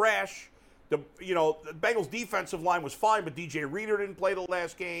been trash. The Bengals' defensive line was fine, but DJ Reader didn't play the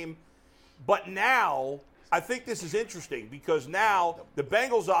last game. But now, I think this is interesting because now the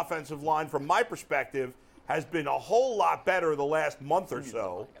Bengals' offensive line, from my perspective, has been a whole lot better the last month or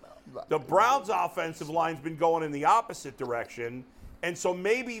so. The Browns' offensive line's been going in the opposite direction, and so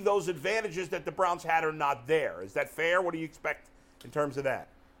maybe those advantages that the Browns had are not there. Is that fair? What do you expect in terms of that?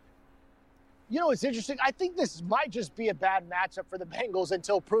 It's interesting. I think this might just be a bad matchup for the Bengals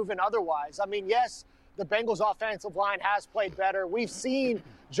until proven otherwise. I mean, yes, the Bengals' offensive line has played better. We've seen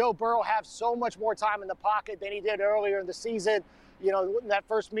Joe Burrow have so much more time in the pocket than he did earlier in the season. In that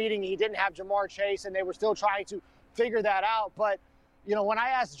first meeting, he didn't have Jamar Chase, and they were still trying to figure that out. But, when I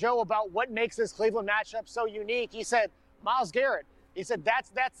asked Joe about what makes this Cleveland matchup so unique, he said, Myles Garrett. He said,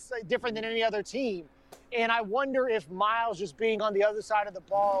 that's different than any other team. And I wonder if Myles just being on the other side of the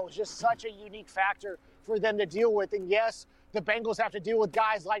ball is just such a unique factor for them to deal with. And, yes, the Bengals have to deal with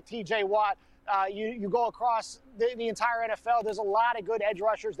guys like T.J. Watt. You go across the entire NFL, there's a lot of good edge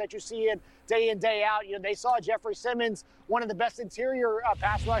rushers that you see in, day out. They saw Jeffrey Simmons, one of the best interior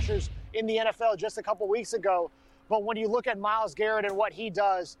pass rushers in the NFL just a couple weeks ago. But when you look at Myles Garrett and what he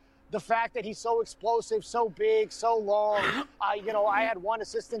does, the fact that he's so explosive, so big, so long, I had one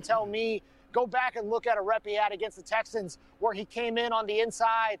assistant tell me, go back and look at a rep he had against the Texans where he came in on the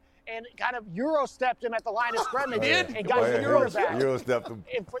inside and kind of Euro-stepped him at the line of scrimmage and got the quarterback. Euro-stepped him.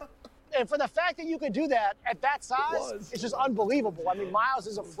 And for the fact that you could do that at that size, it's just unbelievable. I mean, Myles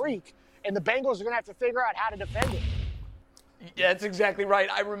is a freak, and the Bengals are going to have to figure out how to defend it. Yeah, that's exactly right.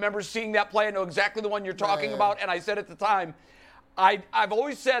 I remember seeing that play. I know exactly the one you're talking about, and I said at the time, I've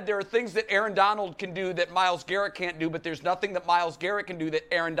always said there are things that Aaron Donald can do that Myles Garrett can't do, but there's nothing that Myles Garrett can do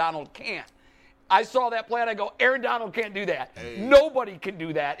that Aaron Donald can't. I saw that play and I go, Aaron Donald can't do that. Hey. Nobody can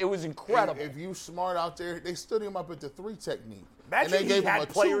do that. It was incredible. If you smart out there, they stood him up at the 3 technique. Imagine and they he had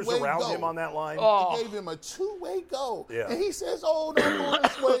players around him on that line. They gave him a 2-way go. Yeah. And he says, no, I'm going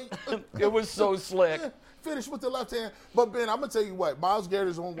this way. It was so slick. Finish with the left hand. But, Ben, I'm going to tell you what. Myles Garrett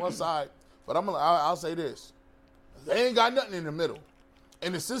is on one side, but I'll say this. They ain't got nothing in the middle.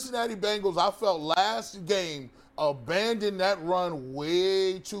 And the Cincinnati Bengals, I felt last game, abandoned that run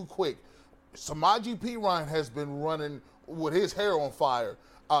way too quick. Samaje Perine has been running with his hair on fire.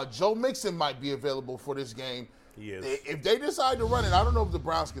 Joe Mixon might be available for this game. He is. If they decide to run it, I don't know if the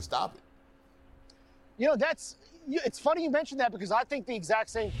Browns can stop it. It's funny you mentioned that because I think the exact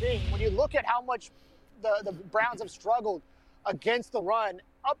same thing. When you look at how much the Browns have struggled against the run,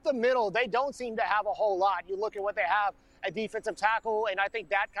 up the middle, they don't seem to have a whole lot. You look at what they have at defensive tackle, and I think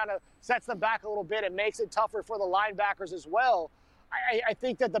that kind of sets them back a little bit and makes it tougher for the linebackers as well. I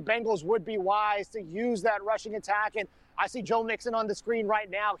think that the Bengals would be wise to use that rushing attack, and I see Joe Mixon on the screen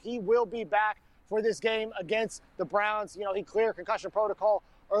right now. He will be back for this game against the Browns. He cleared concussion protocol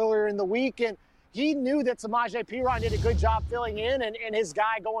earlier in the week, and he knew that Samaje Perine did a good job filling in, and his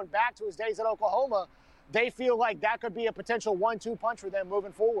guy going back to his days at Oklahoma, they feel like that could be a potential 1-2 punch for them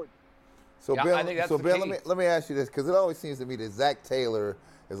moving forward. So, yeah, Bill, I think that's the key. let me ask you this, because it always seems to me that Zach Taylor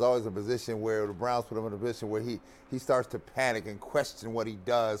is always a position where the Browns put him in a position where he starts to panic and question what he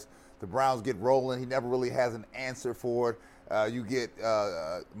does. The Browns get rolling. He never really has an answer for it. You get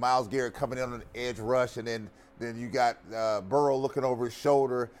Myles Garrett coming in on an edge rush, and then you got Burrow looking over his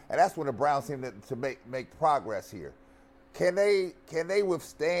shoulder, and that's when the Browns seem to make progress here. Can they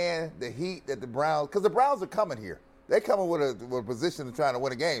withstand the heat that the Browns? Because the Browns are coming here. They're coming with a position of trying to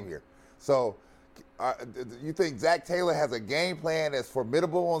win a game here. So, you think Zach Taylor has a game plan that's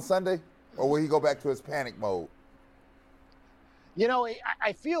formidable on Sunday, or will he go back to his panic mode?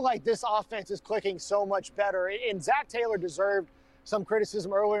 I feel like this offense is clicking so much better, and Zach Taylor deserved some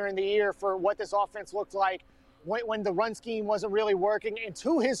criticism earlier in the year for what this offense looked like when the run scheme wasn't really working. And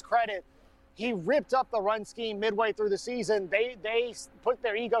to his credit, he ripped up the run scheme midway through the season. They put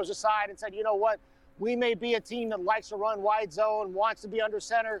their egos aside and said, you know what, we may be a team that likes to run wide zone, wants to be under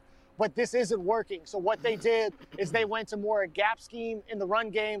center, but this isn't working. So what they did is they went to more a gap scheme in the run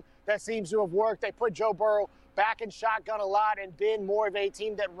game that seems to have worked. They put Joe Burrow back in shotgun a lot and been more of a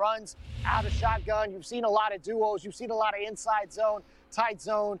team that runs out of shotgun. You've seen a lot of duos. You've seen a lot of inside zone, tight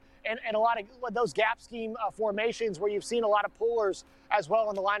zone, and a lot of those gap scheme formations where you've seen a lot of pullers as well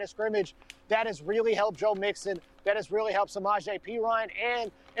on the line of scrimmage. That has really helped Joe Mixon. That has really helped Samaje Perine,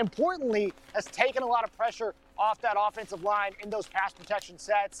 and importantly, has taken a lot of pressure off that offensive line in those pass protection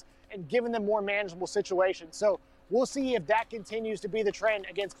sets and given them more manageable situations. So we'll see if that continues to be the trend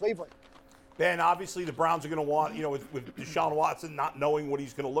against Cleveland. Ben, obviously the Browns are going to want, with Deshaun Watson not knowing what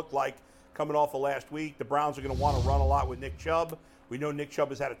he's going to look like coming off of last week, the Browns are going to want to run a lot with Nick Chubb. We know Nick Chubb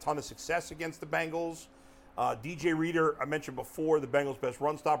has had a ton of success against the Bengals. DJ Reader, I mentioned before, the Bengals' best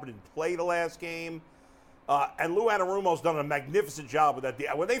run stopper, didn't play the last game. And Lou Anarumo's done a magnificent job with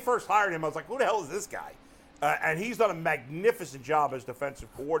that. When they first hired him, I was like, who the hell is this guy? And he's done a magnificent job as defensive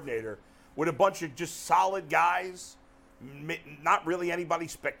coordinator with a bunch of just solid guys, not really anybody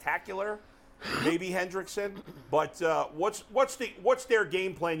spectacular, maybe Hendrickson. But what's their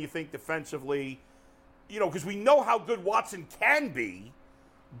game plan, you think, defensively? Because we know how good Watson can be,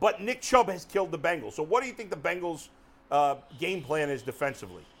 but Nick Chubb has killed the Bengals. So what do you think the Bengals' game plan is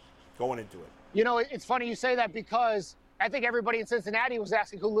defensively going into it? It's funny you say that because I think everybody in Cincinnati was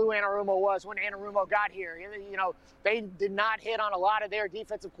asking who Lou Anarumo was when Anarumo got here. They did not hit on a lot of their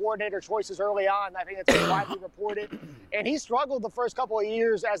defensive coordinator choices early on. I think that's been widely reported. And he struggled the first couple of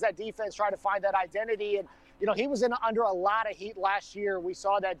years as that defense tried to find that identity. And, he was under a lot of heat last year. We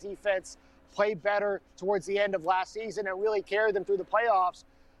saw that defense play better towards the end of last season and really carry them through the playoffs.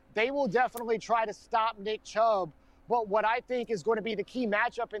 They will definitely try to stop Nick Chubb. But what I think is going to be the key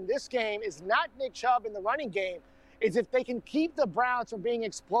matchup in this game is not Nick Chubb in the running game, is if they can keep the Browns from being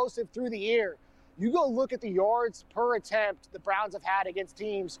explosive through the air. You go look at the yards per attempt the Browns have had against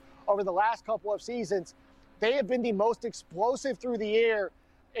teams over the last couple of seasons. They have been the most explosive through the air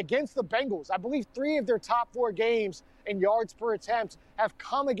against the Bengals. I believe 3 of their top 4 games in yards per attempt have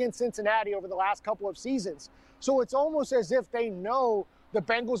come against Cincinnati over the last couple of seasons. So it's almost as if they know the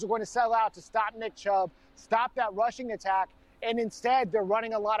Bengals are going to sell out to stop Nick Chubb, stop that rushing attack, and instead they're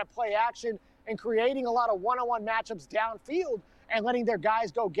running a lot of play action and creating a lot of one-on-one matchups downfield and letting their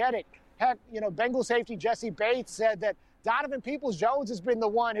guys go get it. Heck, Bengal safety Jesse Bates said that Donovan Peoples-Jones has been the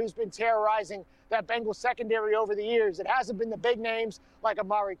one who's been terrorizing that Bengals secondary over the years. It hasn't been the big names like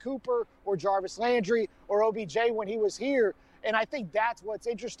Amari Cooper or Jarvis Landry or OBJ when he was here. And I think that's what's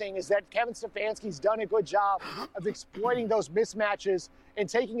interesting is that Kevin Stefanski's done a good job of exploiting those mismatches and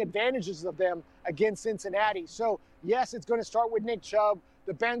taking advantages of them against Cincinnati. So, yes, it's going to start with Nick Chubb.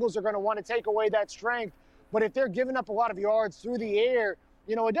 The Bengals are going to want to take away that strength. But if they're giving up a lot of yards through the air,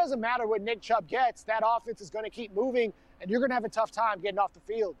 you know, it doesn't matter what Nick Chubb gets. That offense is going to keep moving, and you're going to have a tough time getting off the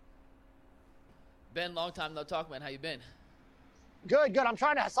field. Ben, long time no talk, man. How you been? Good. I'm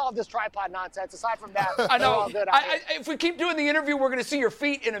trying to solve this tripod nonsense. Aside from that, I know. all good. If we keep doing the interview, we're going to see your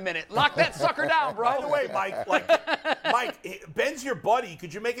feet in a minute. Lock that sucker down, bro. By the way, Mike, Ben's your buddy.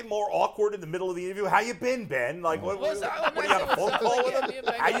 Could you make it more awkward in the middle of the interview? How you been, Ben? Like, what you on a phone call with him?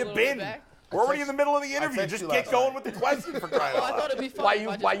 How you been? We're already in the middle of the interview. Just get going with the question for crying out loud. I thought it'd be fun.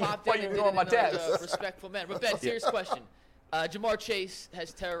 Why you doing my test? Respectful man. But Ben, serious question. Jamar Chase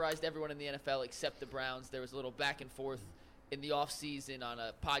has terrorized everyone in the NFL except the Browns. There was a little back and forth in the offseason on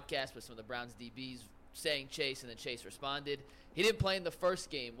a podcast with some of the Browns DBs saying Chase, and then Chase responded. He didn't play in the first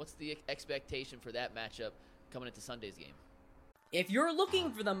game. What's the expectation for that matchup coming into Sunday's game? If you're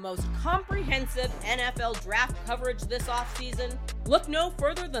looking for the most comprehensive NFL draft coverage this offseason, look no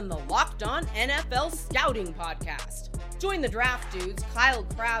further than the Locked On NFL Scouting Podcast. Join the draft dudes, Kyle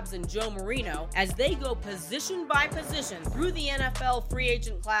Krabs and Joe Marino, as they go position by position through the NFL free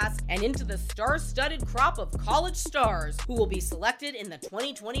agent class and into the star-studded crop of college stars who will be selected in the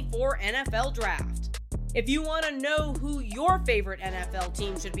 2024 NFL Draft. If you want to know who your favorite NFL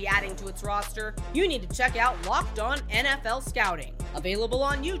team should be adding to its roster, you need to check out Locked On NFL Scouting, available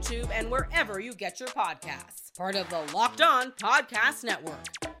on YouTube and wherever you get your podcasts. Part of the Locked On Podcast Network.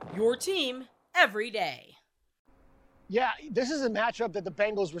 Your team every day. Yeah, this is a matchup that the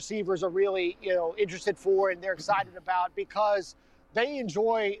Bengals receivers are really, interested for and they're excited about because they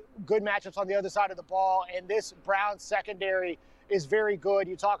enjoy good matchups on the other side of the ball, and this Browns secondary is very good.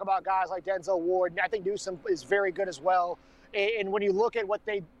 You talk about guys like Denzel Ward, and I think Newsome is very good as well. And when you look at what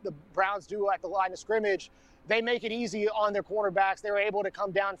the Browns do at the line of scrimmage, they make it easy on their quarterbacks. They're able to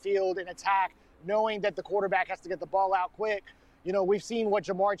come downfield and attack, knowing that the quarterback has to get the ball out quick. You know, we've seen what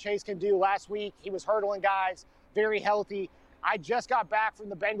Jamar Chase can do last week. He was hurdling guys, very healthy. I just got back from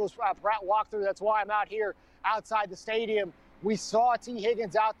the Bengals walkthrough. That's why I'm out here outside the stadium. We saw T.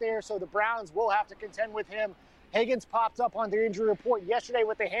 Higgins out there, so the Browns will have to contend with him. Higgins popped up on the injury report yesterday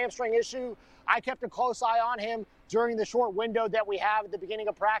with a hamstring issue. I kept a close eye on him during the short window that we have at the beginning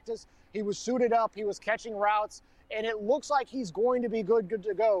of practice. He was suited up. He was catching routes, and it looks like he's going to be good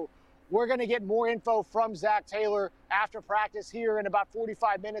to go. We're going to get more info from Zach Taylor after practice here in about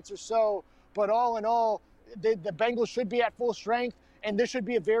 45 minutes or so. But all in all, the Bengals should be at full strength, and this should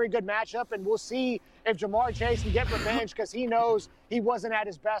be a very good matchup. And we'll see if Jamar Chase can get revenge because he knows he wasn't at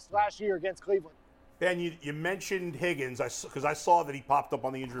his best last year against Cleveland. Ben, you mentioned Higgins because I saw that he popped up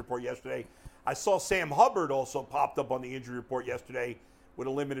on the injury report yesterday. I saw Sam Hubbard also popped up on the injury report yesterday with a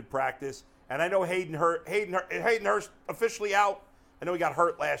limited practice. And I know Hayden Hurst officially out. I know he got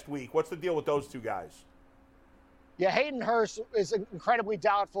hurt last week. What's the deal with those two guys? Yeah, Hayden Hurst is incredibly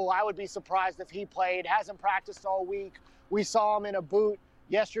doubtful. I would be surprised if he played. Hasn't practiced all week. We saw him in a boot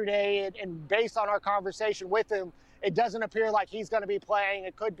yesterday, and based on our conversation with him, it doesn't appear like he's going to be playing.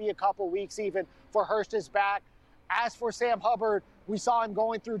 It could be a couple weeks even for Hurst is back. As for Sam Hubbard, we saw him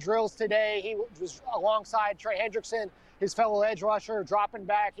going through drills today. He was alongside Trey Hendrickson, his fellow edge rusher, dropping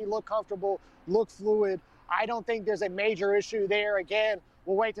back. He looked comfortable, looked fluid. I don't think there's a major issue there. Again,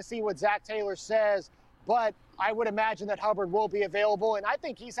 we'll wait to see what Zach Taylor says, but I would imagine that Hubbard will be available, and I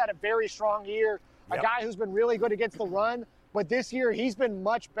think he's had a very strong year, a guy who's been really good against the run, but this year he's been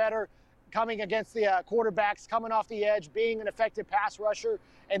much better coming against the quarterbacks, coming off the edge, being an effective pass rusher,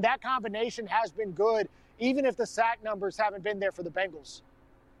 and that combination has been good, even if the sack numbers haven't been there for the Bengals.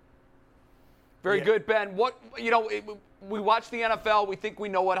 Very good, Ben. We watch the NFL. We think we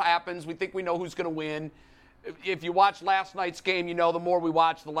know what happens. We think we know who's going to win. If you watch last night's game, the more we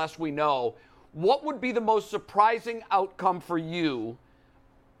watch, the less we know. What would be the most surprising outcome for you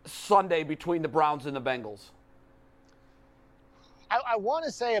Sunday between the Browns and the Bengals? I want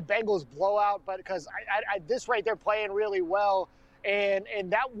to say a Bengals blowout, but because at this rate they're playing really well, and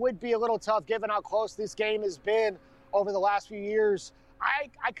that would be a little tough given how close this game has been over the last few years. I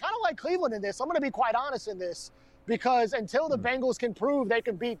kind of like Cleveland in this. I'm going to be quite honest in this because until the Bengals can prove they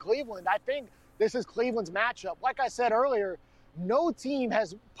can beat Cleveland, I think this is Cleveland's matchup. Like I said earlier, no team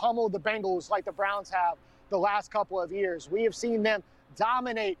has pummeled the Bengals like the Browns have the last couple of years. We have seen them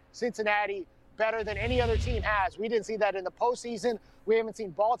dominate Cincinnati better than any other team has. We didn't see that in the postseason. We haven't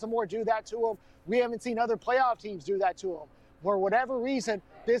seen Baltimore do that to them. We haven't seen other playoff teams do that to them. For whatever reason,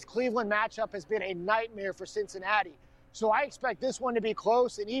 this Cleveland matchup has been a nightmare for Cincinnati. So I expect this one to be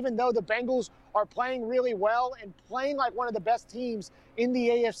close. And even though the Bengals are playing really well and playing like one of the best teams in the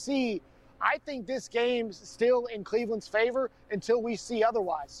AFC, I think this game's still in Cleveland's favor until we see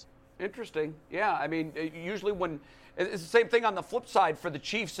otherwise. Interesting. Yeah, I mean, usually when it's the same thing on the flip side for the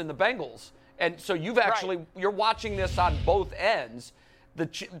Chiefs and the Bengals. And so you're watching this on both ends. The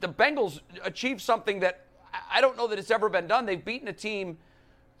Bengals achieved something that I don't know that it's ever been done. They've beaten a team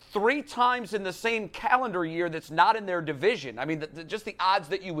 3 times in the same calendar year that's not in their division. I mean, just the odds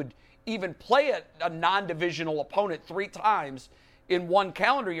that you would even play a non-divisional opponent 3 times in one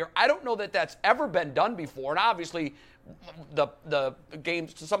calendar year, I don't know that that's ever been done before. And obviously, the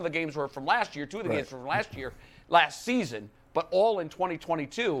games, some of the games were from last year, 2 of the games were from last season, but all in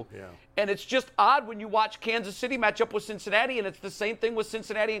 2022. Yeah. And it's just odd when you watch Kansas City match up with Cincinnati, and it's the same thing with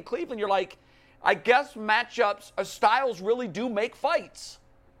Cincinnati and Cleveland. You're like, I guess matchups, styles really do make fights.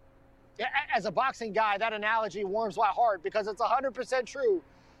 As a boxing guy, that analogy warms my heart because it's 100% true.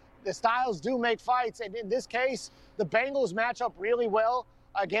 The styles do make fights, and in this case, the Bengals match up really well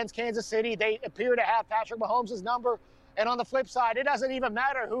against Kansas City. They appear to have Patrick Mahomes' number, and on the flip side, it doesn't even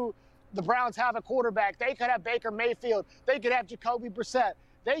matter who the Browns have a quarterback. They could have Baker Mayfield. They could have Jacoby Brissett.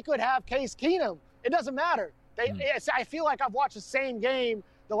 They could have Case Keenum. It doesn't matter. I feel like I've watched the same game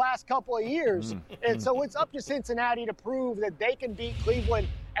the last couple of years. And so it's up to Cincinnati to prove that they can beat Cleveland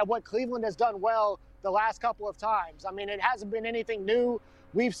at what Cleveland has done well the last couple of times. I mean, it hasn't been anything new.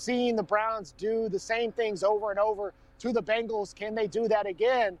 We've seen the Browns do the same things over and over to the Bengals. Can they do that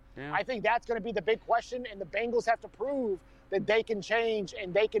again? Yeah. I think that's going to be the big question, and the Bengals have to prove that they can change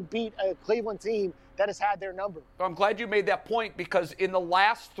and they can beat a Cleveland team that has had their number. I'm glad you made that point because in the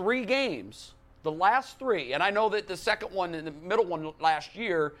last 3 games, and I know that the second one and the middle one last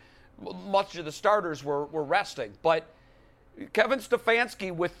year, much of the starters were resting, but Kevin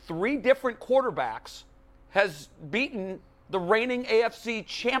Stefanski with 3 different quarterbacks has beaten the reigning AFC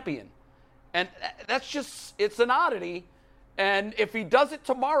champion. And it's an oddity. And if he does it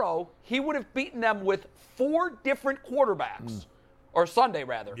tomorrow, he would have beaten them with 4 different quarterbacks, or Sunday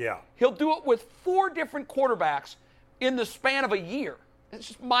rather. Yeah. He'll do it with 4 different quarterbacks in the span of a year. It's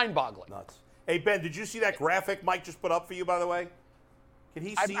just mind-boggling. Nuts. Hey, Ben, did you see that graphic Mike just put up for you, by the way? Can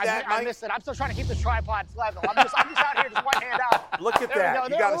he see that, Mike? I missed it. I'm still trying to keep this tripod level. I'm just out here just one hand out. Look at that.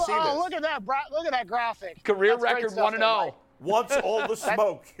 You got to see this. Look at that graphic. Career record 1-0. Wants all the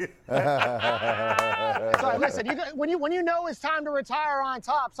smoke. So listen, when you know it's time to retire on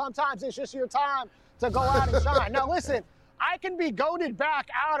top, sometimes it's just your time to go out and shine. Now listen, I can be goaded back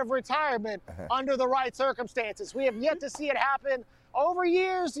out of retirement under the right circumstances. We have yet to see it happen. Over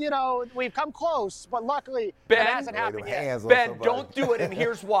years, we've come close, but luckily it hasn't happened yet. Ben, don't do it, and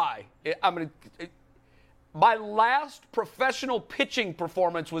here's why. My last professional pitching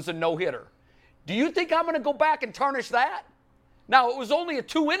performance was a no-hitter. Do you think I'm going to go back and tarnish that? Now, it was only a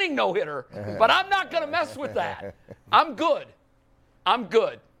 2-inning no-hitter, but I'm not going to mess with that. I'm good.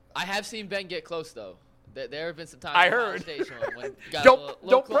 I have seen Ben get close, though. There have been some times I heard. When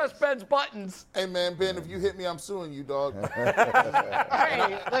Don't press Ben's buttons. Hey, man, Ben, if you hit me, I'm suing you, dog.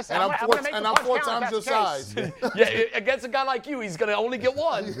 Hey, listen, and I'm 4 times your size. Yeah, against a guy like you, he's going to only get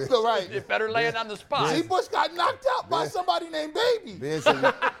 1. Right. It better land on the spot. G. Bush got knocked out by somebody named Baby.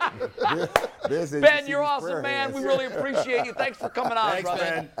 Ben, you're awesome, man. We really appreciate you. Thanks for coming on, Thanks, brother.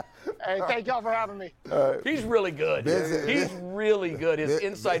 Ben. Hey, thank y'all for having me. He's really good. He's really good. His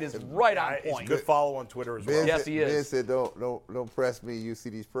insight is right on point. He's a good follow on Twitter as well. Yes, he is. Ben said, don't press me. You see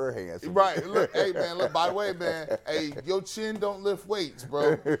these prayer hands. Right. Look, hey, man, look, by the way, man, hey, your chin don't lift weights,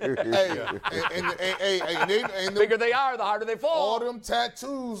 bro. Hey, and the bigger they are, the harder they fall. All them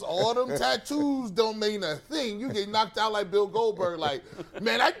tattoos don't mean a thing. You get knocked out like Bill Goldberg. Like,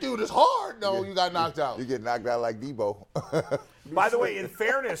 man, that dude is hard. No, you got knocked out. You get knocked out like Debo. By the way, in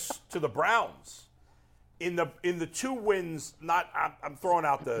fairness to the Browns, in the 2 wins, I'm throwing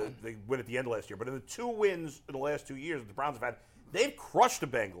out the win at the end of last year, but in the 2 wins in the last 2 years that the Browns have had, they've crushed the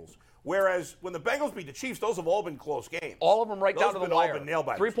Bengals. Whereas when the Bengals beat the Chiefs, those have all been close games. All of them right down to the wire. All been nail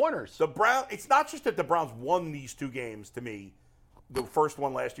biters. 3-pointers. It's not just that the Browns won these 2 games to me, the first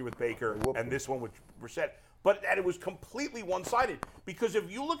one last year with Baker and this one with Brissett, but that it was completely one-sided. Because if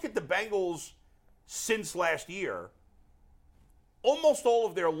you look at the Bengals since last year, almost all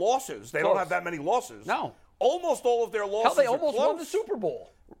of their losses, they don't have that many losses. No. Almost all of their losses they almost won the Super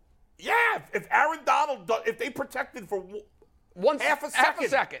Bowl. Yeah, if Aaron Donald, if they protected for half a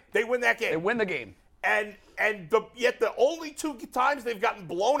second, they win that game. They win the game. Yet the only 2 times they've gotten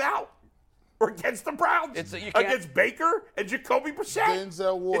blown out were against the Browns. Against Baker and Jacoby Brissett.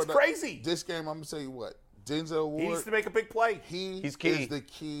 Denzel Ward. It's crazy. This game, I'm going to tell you what. Denzel Ward. He needs to make a big play. He's key. is the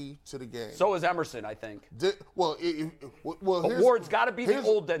key to the game. So is Emerson, I think. But Ward's got to be the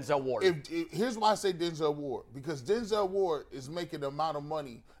old Denzel Ward. Here's why I say Denzel Ward, because Denzel Ward is making the amount of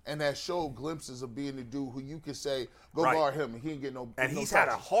money and that showed glimpses of being the dude who you can say, go guard him, and he ain't get no. And no he's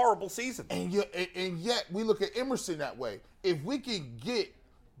touches. had a horrible season. And yet we look at Emerson that way. If we can get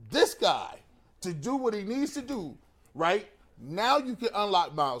this guy to do what he needs to do, right? Now you can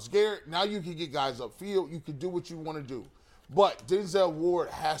unlock Myles Garrett. Now you can get guys upfield. You can do what you want to do. But Denzel Ward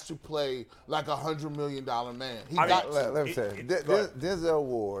has to play like $100 million man. Let me say, Denzel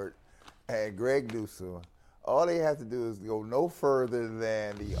Ward and Greg Newsome, all they have to do is go no further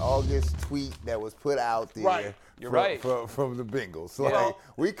than the August tweet that was put out there. Right. You're right. From the Bengals. Like,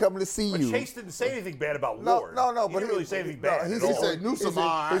 we coming to see you. But Chase didn't say anything bad about Ward. No, he didn't really say anything bad. He said Newsome.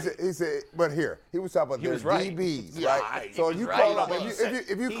 He said, but here, he was talking about their DBs, right? So you call out,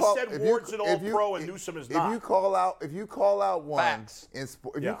 if you call, he said Ward's an all-pro and Newsome is not. If you call out one in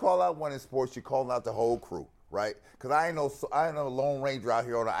sports, if you call out one in sports, you're calling out the whole crew. Right? Because I ain't no Lone Ranger out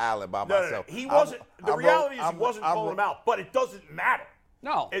here on the island by myself. No. He wasn't. The reality is he wasn't calling him out, but it doesn't matter.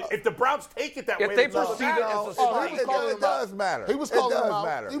 No. If the Browns take it that way, they perceive it as a strike. It does matter. He was calling him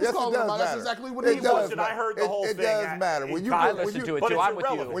out. He was calling him out. That's exactly what he was. And I heard the whole thing. It does matter. I listened to it too. I'm with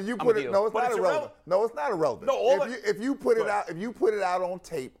you. When you put it, no, it's not irrelevant. No, it's not irrelevant. No, if you put it out on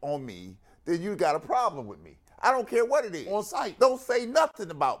tape on me, then you got a problem with me. I don't care what it is. On site. Don't say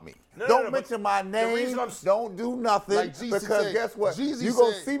nothing about me. Don't mention my name. Don't do nothing. Like because said, guess what? Jeezy You're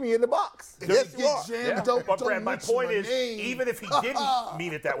going to see me in the box. Yes, you are. But Brad, my point is, even if he didn't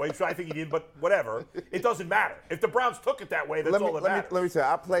mean it that way, which I think he did, but whatever, it doesn't matter. If the Browns took it that way, that's all that matters. Let me say,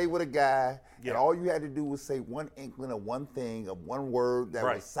 I played with a guy, and all you had to do was say one inkling of one thing, of one word that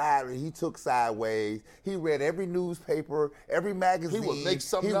was sideways. He took sideways. He read every newspaper, every magazine. He would make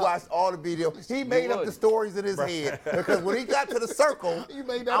something up. He watched all the videos. He made up the stories in his head. Because when he got to the circle, I'm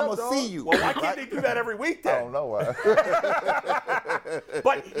going to see you. Well, why can't they do that every week then? I don't know why.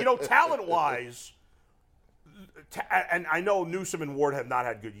 But, talent-wise, and I know Newsome and Ward have not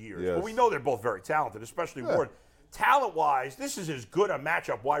had good years, but we know they're both very talented, especially Ward. Talent-wise, this is as good a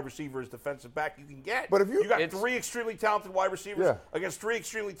matchup wide receiver as defensive back you can get. But if you got three extremely talented wide receivers against three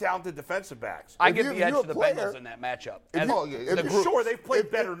extremely talented defensive backs. I give the edge to the Bengals in that matchup. Sure, they've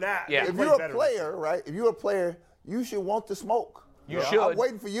played better than that. If you're a player, right? If you're a player, you should want the smoke. You should. I'm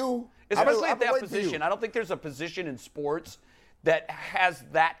waiting for you. Especially at that position. I don't think there's a position in sports that has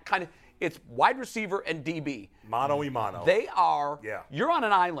that kind of. It's wide receiver and DB. Mano y mano. They are. You're on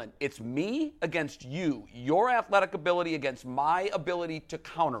an island. It's me against you. Your athletic ability against my ability to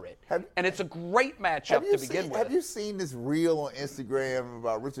counter it. And it's a great matchup to begin with. Have you seen this reel on Instagram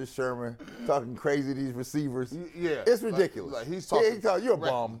about Richard Sherman talking crazy to these receivers? Yeah. It's ridiculous. Like he's talking. You're a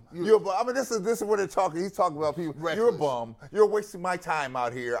bum. You're a bum. I mean, this is what they're talking. He's talking about people. Reckless. You're a bum. You're wasting my time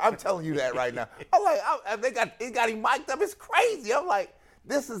out here. I'm telling you that right now. I'm like, they got him mic'd up. It's crazy. I'm like,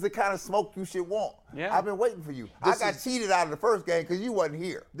 this is the kind of smoke you should want. Yeah. I've been waiting for you. I got cheated out of the first game because you wasn't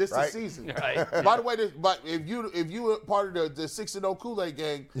here. This is the season. Right. By the way, if you were part of the 6-0 Kool-Aid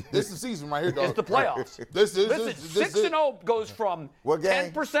gang, this is the season right here, dog. It's the playoffs. Listen, 6-0 goes from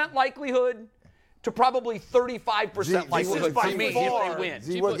 10% likelihood to probably 35% likelihood for me if they win.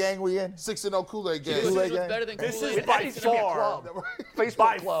 See what gang we in? 6-0 Kool-Aid gang. Kool-Aid gang. Better than Kool-Aid. This is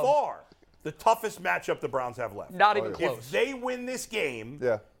by far the toughest matchup the Browns have left. Not even close. If they win this game,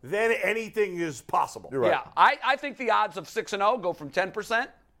 then anything is possible. You're right. Yeah, I think the odds of 6-0 go from 10%,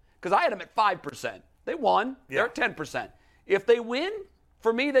 because I had them at 5%. They won. They're at 10%. If they win,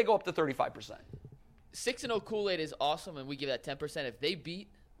 for me, they go up to 35%. 6-0 Kool-Aid is awesome, and we give that 10%. If they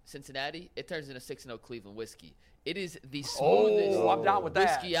beat Cincinnati, it turns into 6-0 Cleveland whiskey. It is the smoothest I'm down with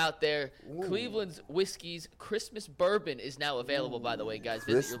that. whiskey out there. Ooh. Cleveland's Whiskey's Christmas Bourbon is now available, by the way, guys.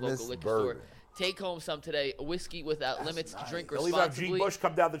 Visit your local liquor store. Take home some today. A whiskey without limits. Nice. Drink responsibly. Leave out G. Bush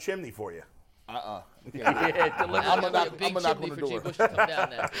come down the chimney for you. I'm a big chimney for G. Bush to come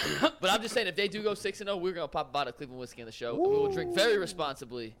down there. But I'm just saying, if they do go 6-0, we're going to pop a bottle of Cleveland whiskey in the show. And we will drink very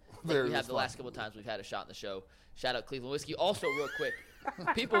responsibly. Like we have the last couple of times we've had a shot in the show. Shout out Cleveland whiskey. Also, real quick,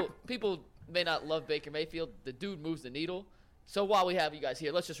 people may not love Baker Mayfield. The dude moves the needle. So while we have you guys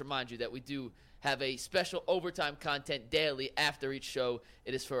here, let's just remind you that we do have a special overtime content daily after each show.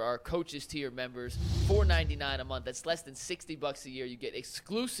 It is for our coaches tier members, $4.99 a month. That's less than $60 a year. You get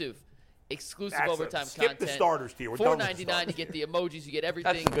exclusive overtime content. Skip the starters tier. $4.99 you get the emojis, you get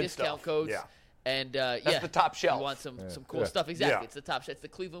everything, discount codes. Yeah. And That's the top shelf. You want some cool stuff. Exactly. Yeah. It's the top shelf. It's the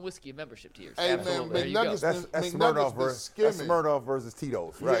Cleveland whiskey membership tiers. Hey, Absolutely. man, McNuggets That's been Smirnoff versus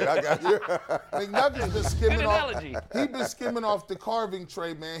Tito's. Right. I got you. McNuggets been skimming Good off. analogy. He been skimming off the carving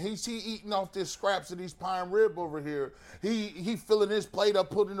tray, man. He eating off this scraps of these prime rib over here. He filling his plate up,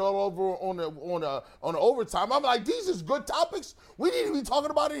 putting it all over on the overtime. I'm like, these is good topics. We need to be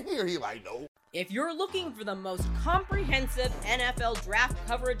talking about it here. He like, no. If you're looking for the most comprehensive NFL draft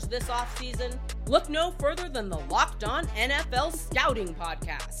coverage this offseason, look no further than the Locked On NFL Scouting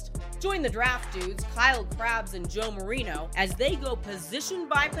Podcast. Join the draft dudes, Kyle Krabs and Joe Marino, as they go position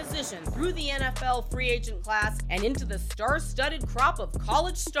by position through the NFL free agent class and into the star-studded crop of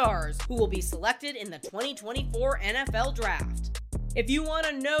college stars who will be selected in the 2024 NFL Draft. If you want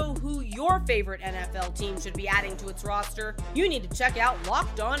to know who your favorite NFL team should be adding to its roster, you need to check out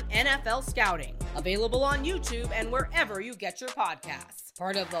Locked On NFL Scouting, available on YouTube and wherever you get your podcasts.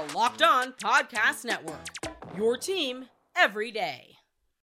 Part of the Locked On Podcast Network, your team every day.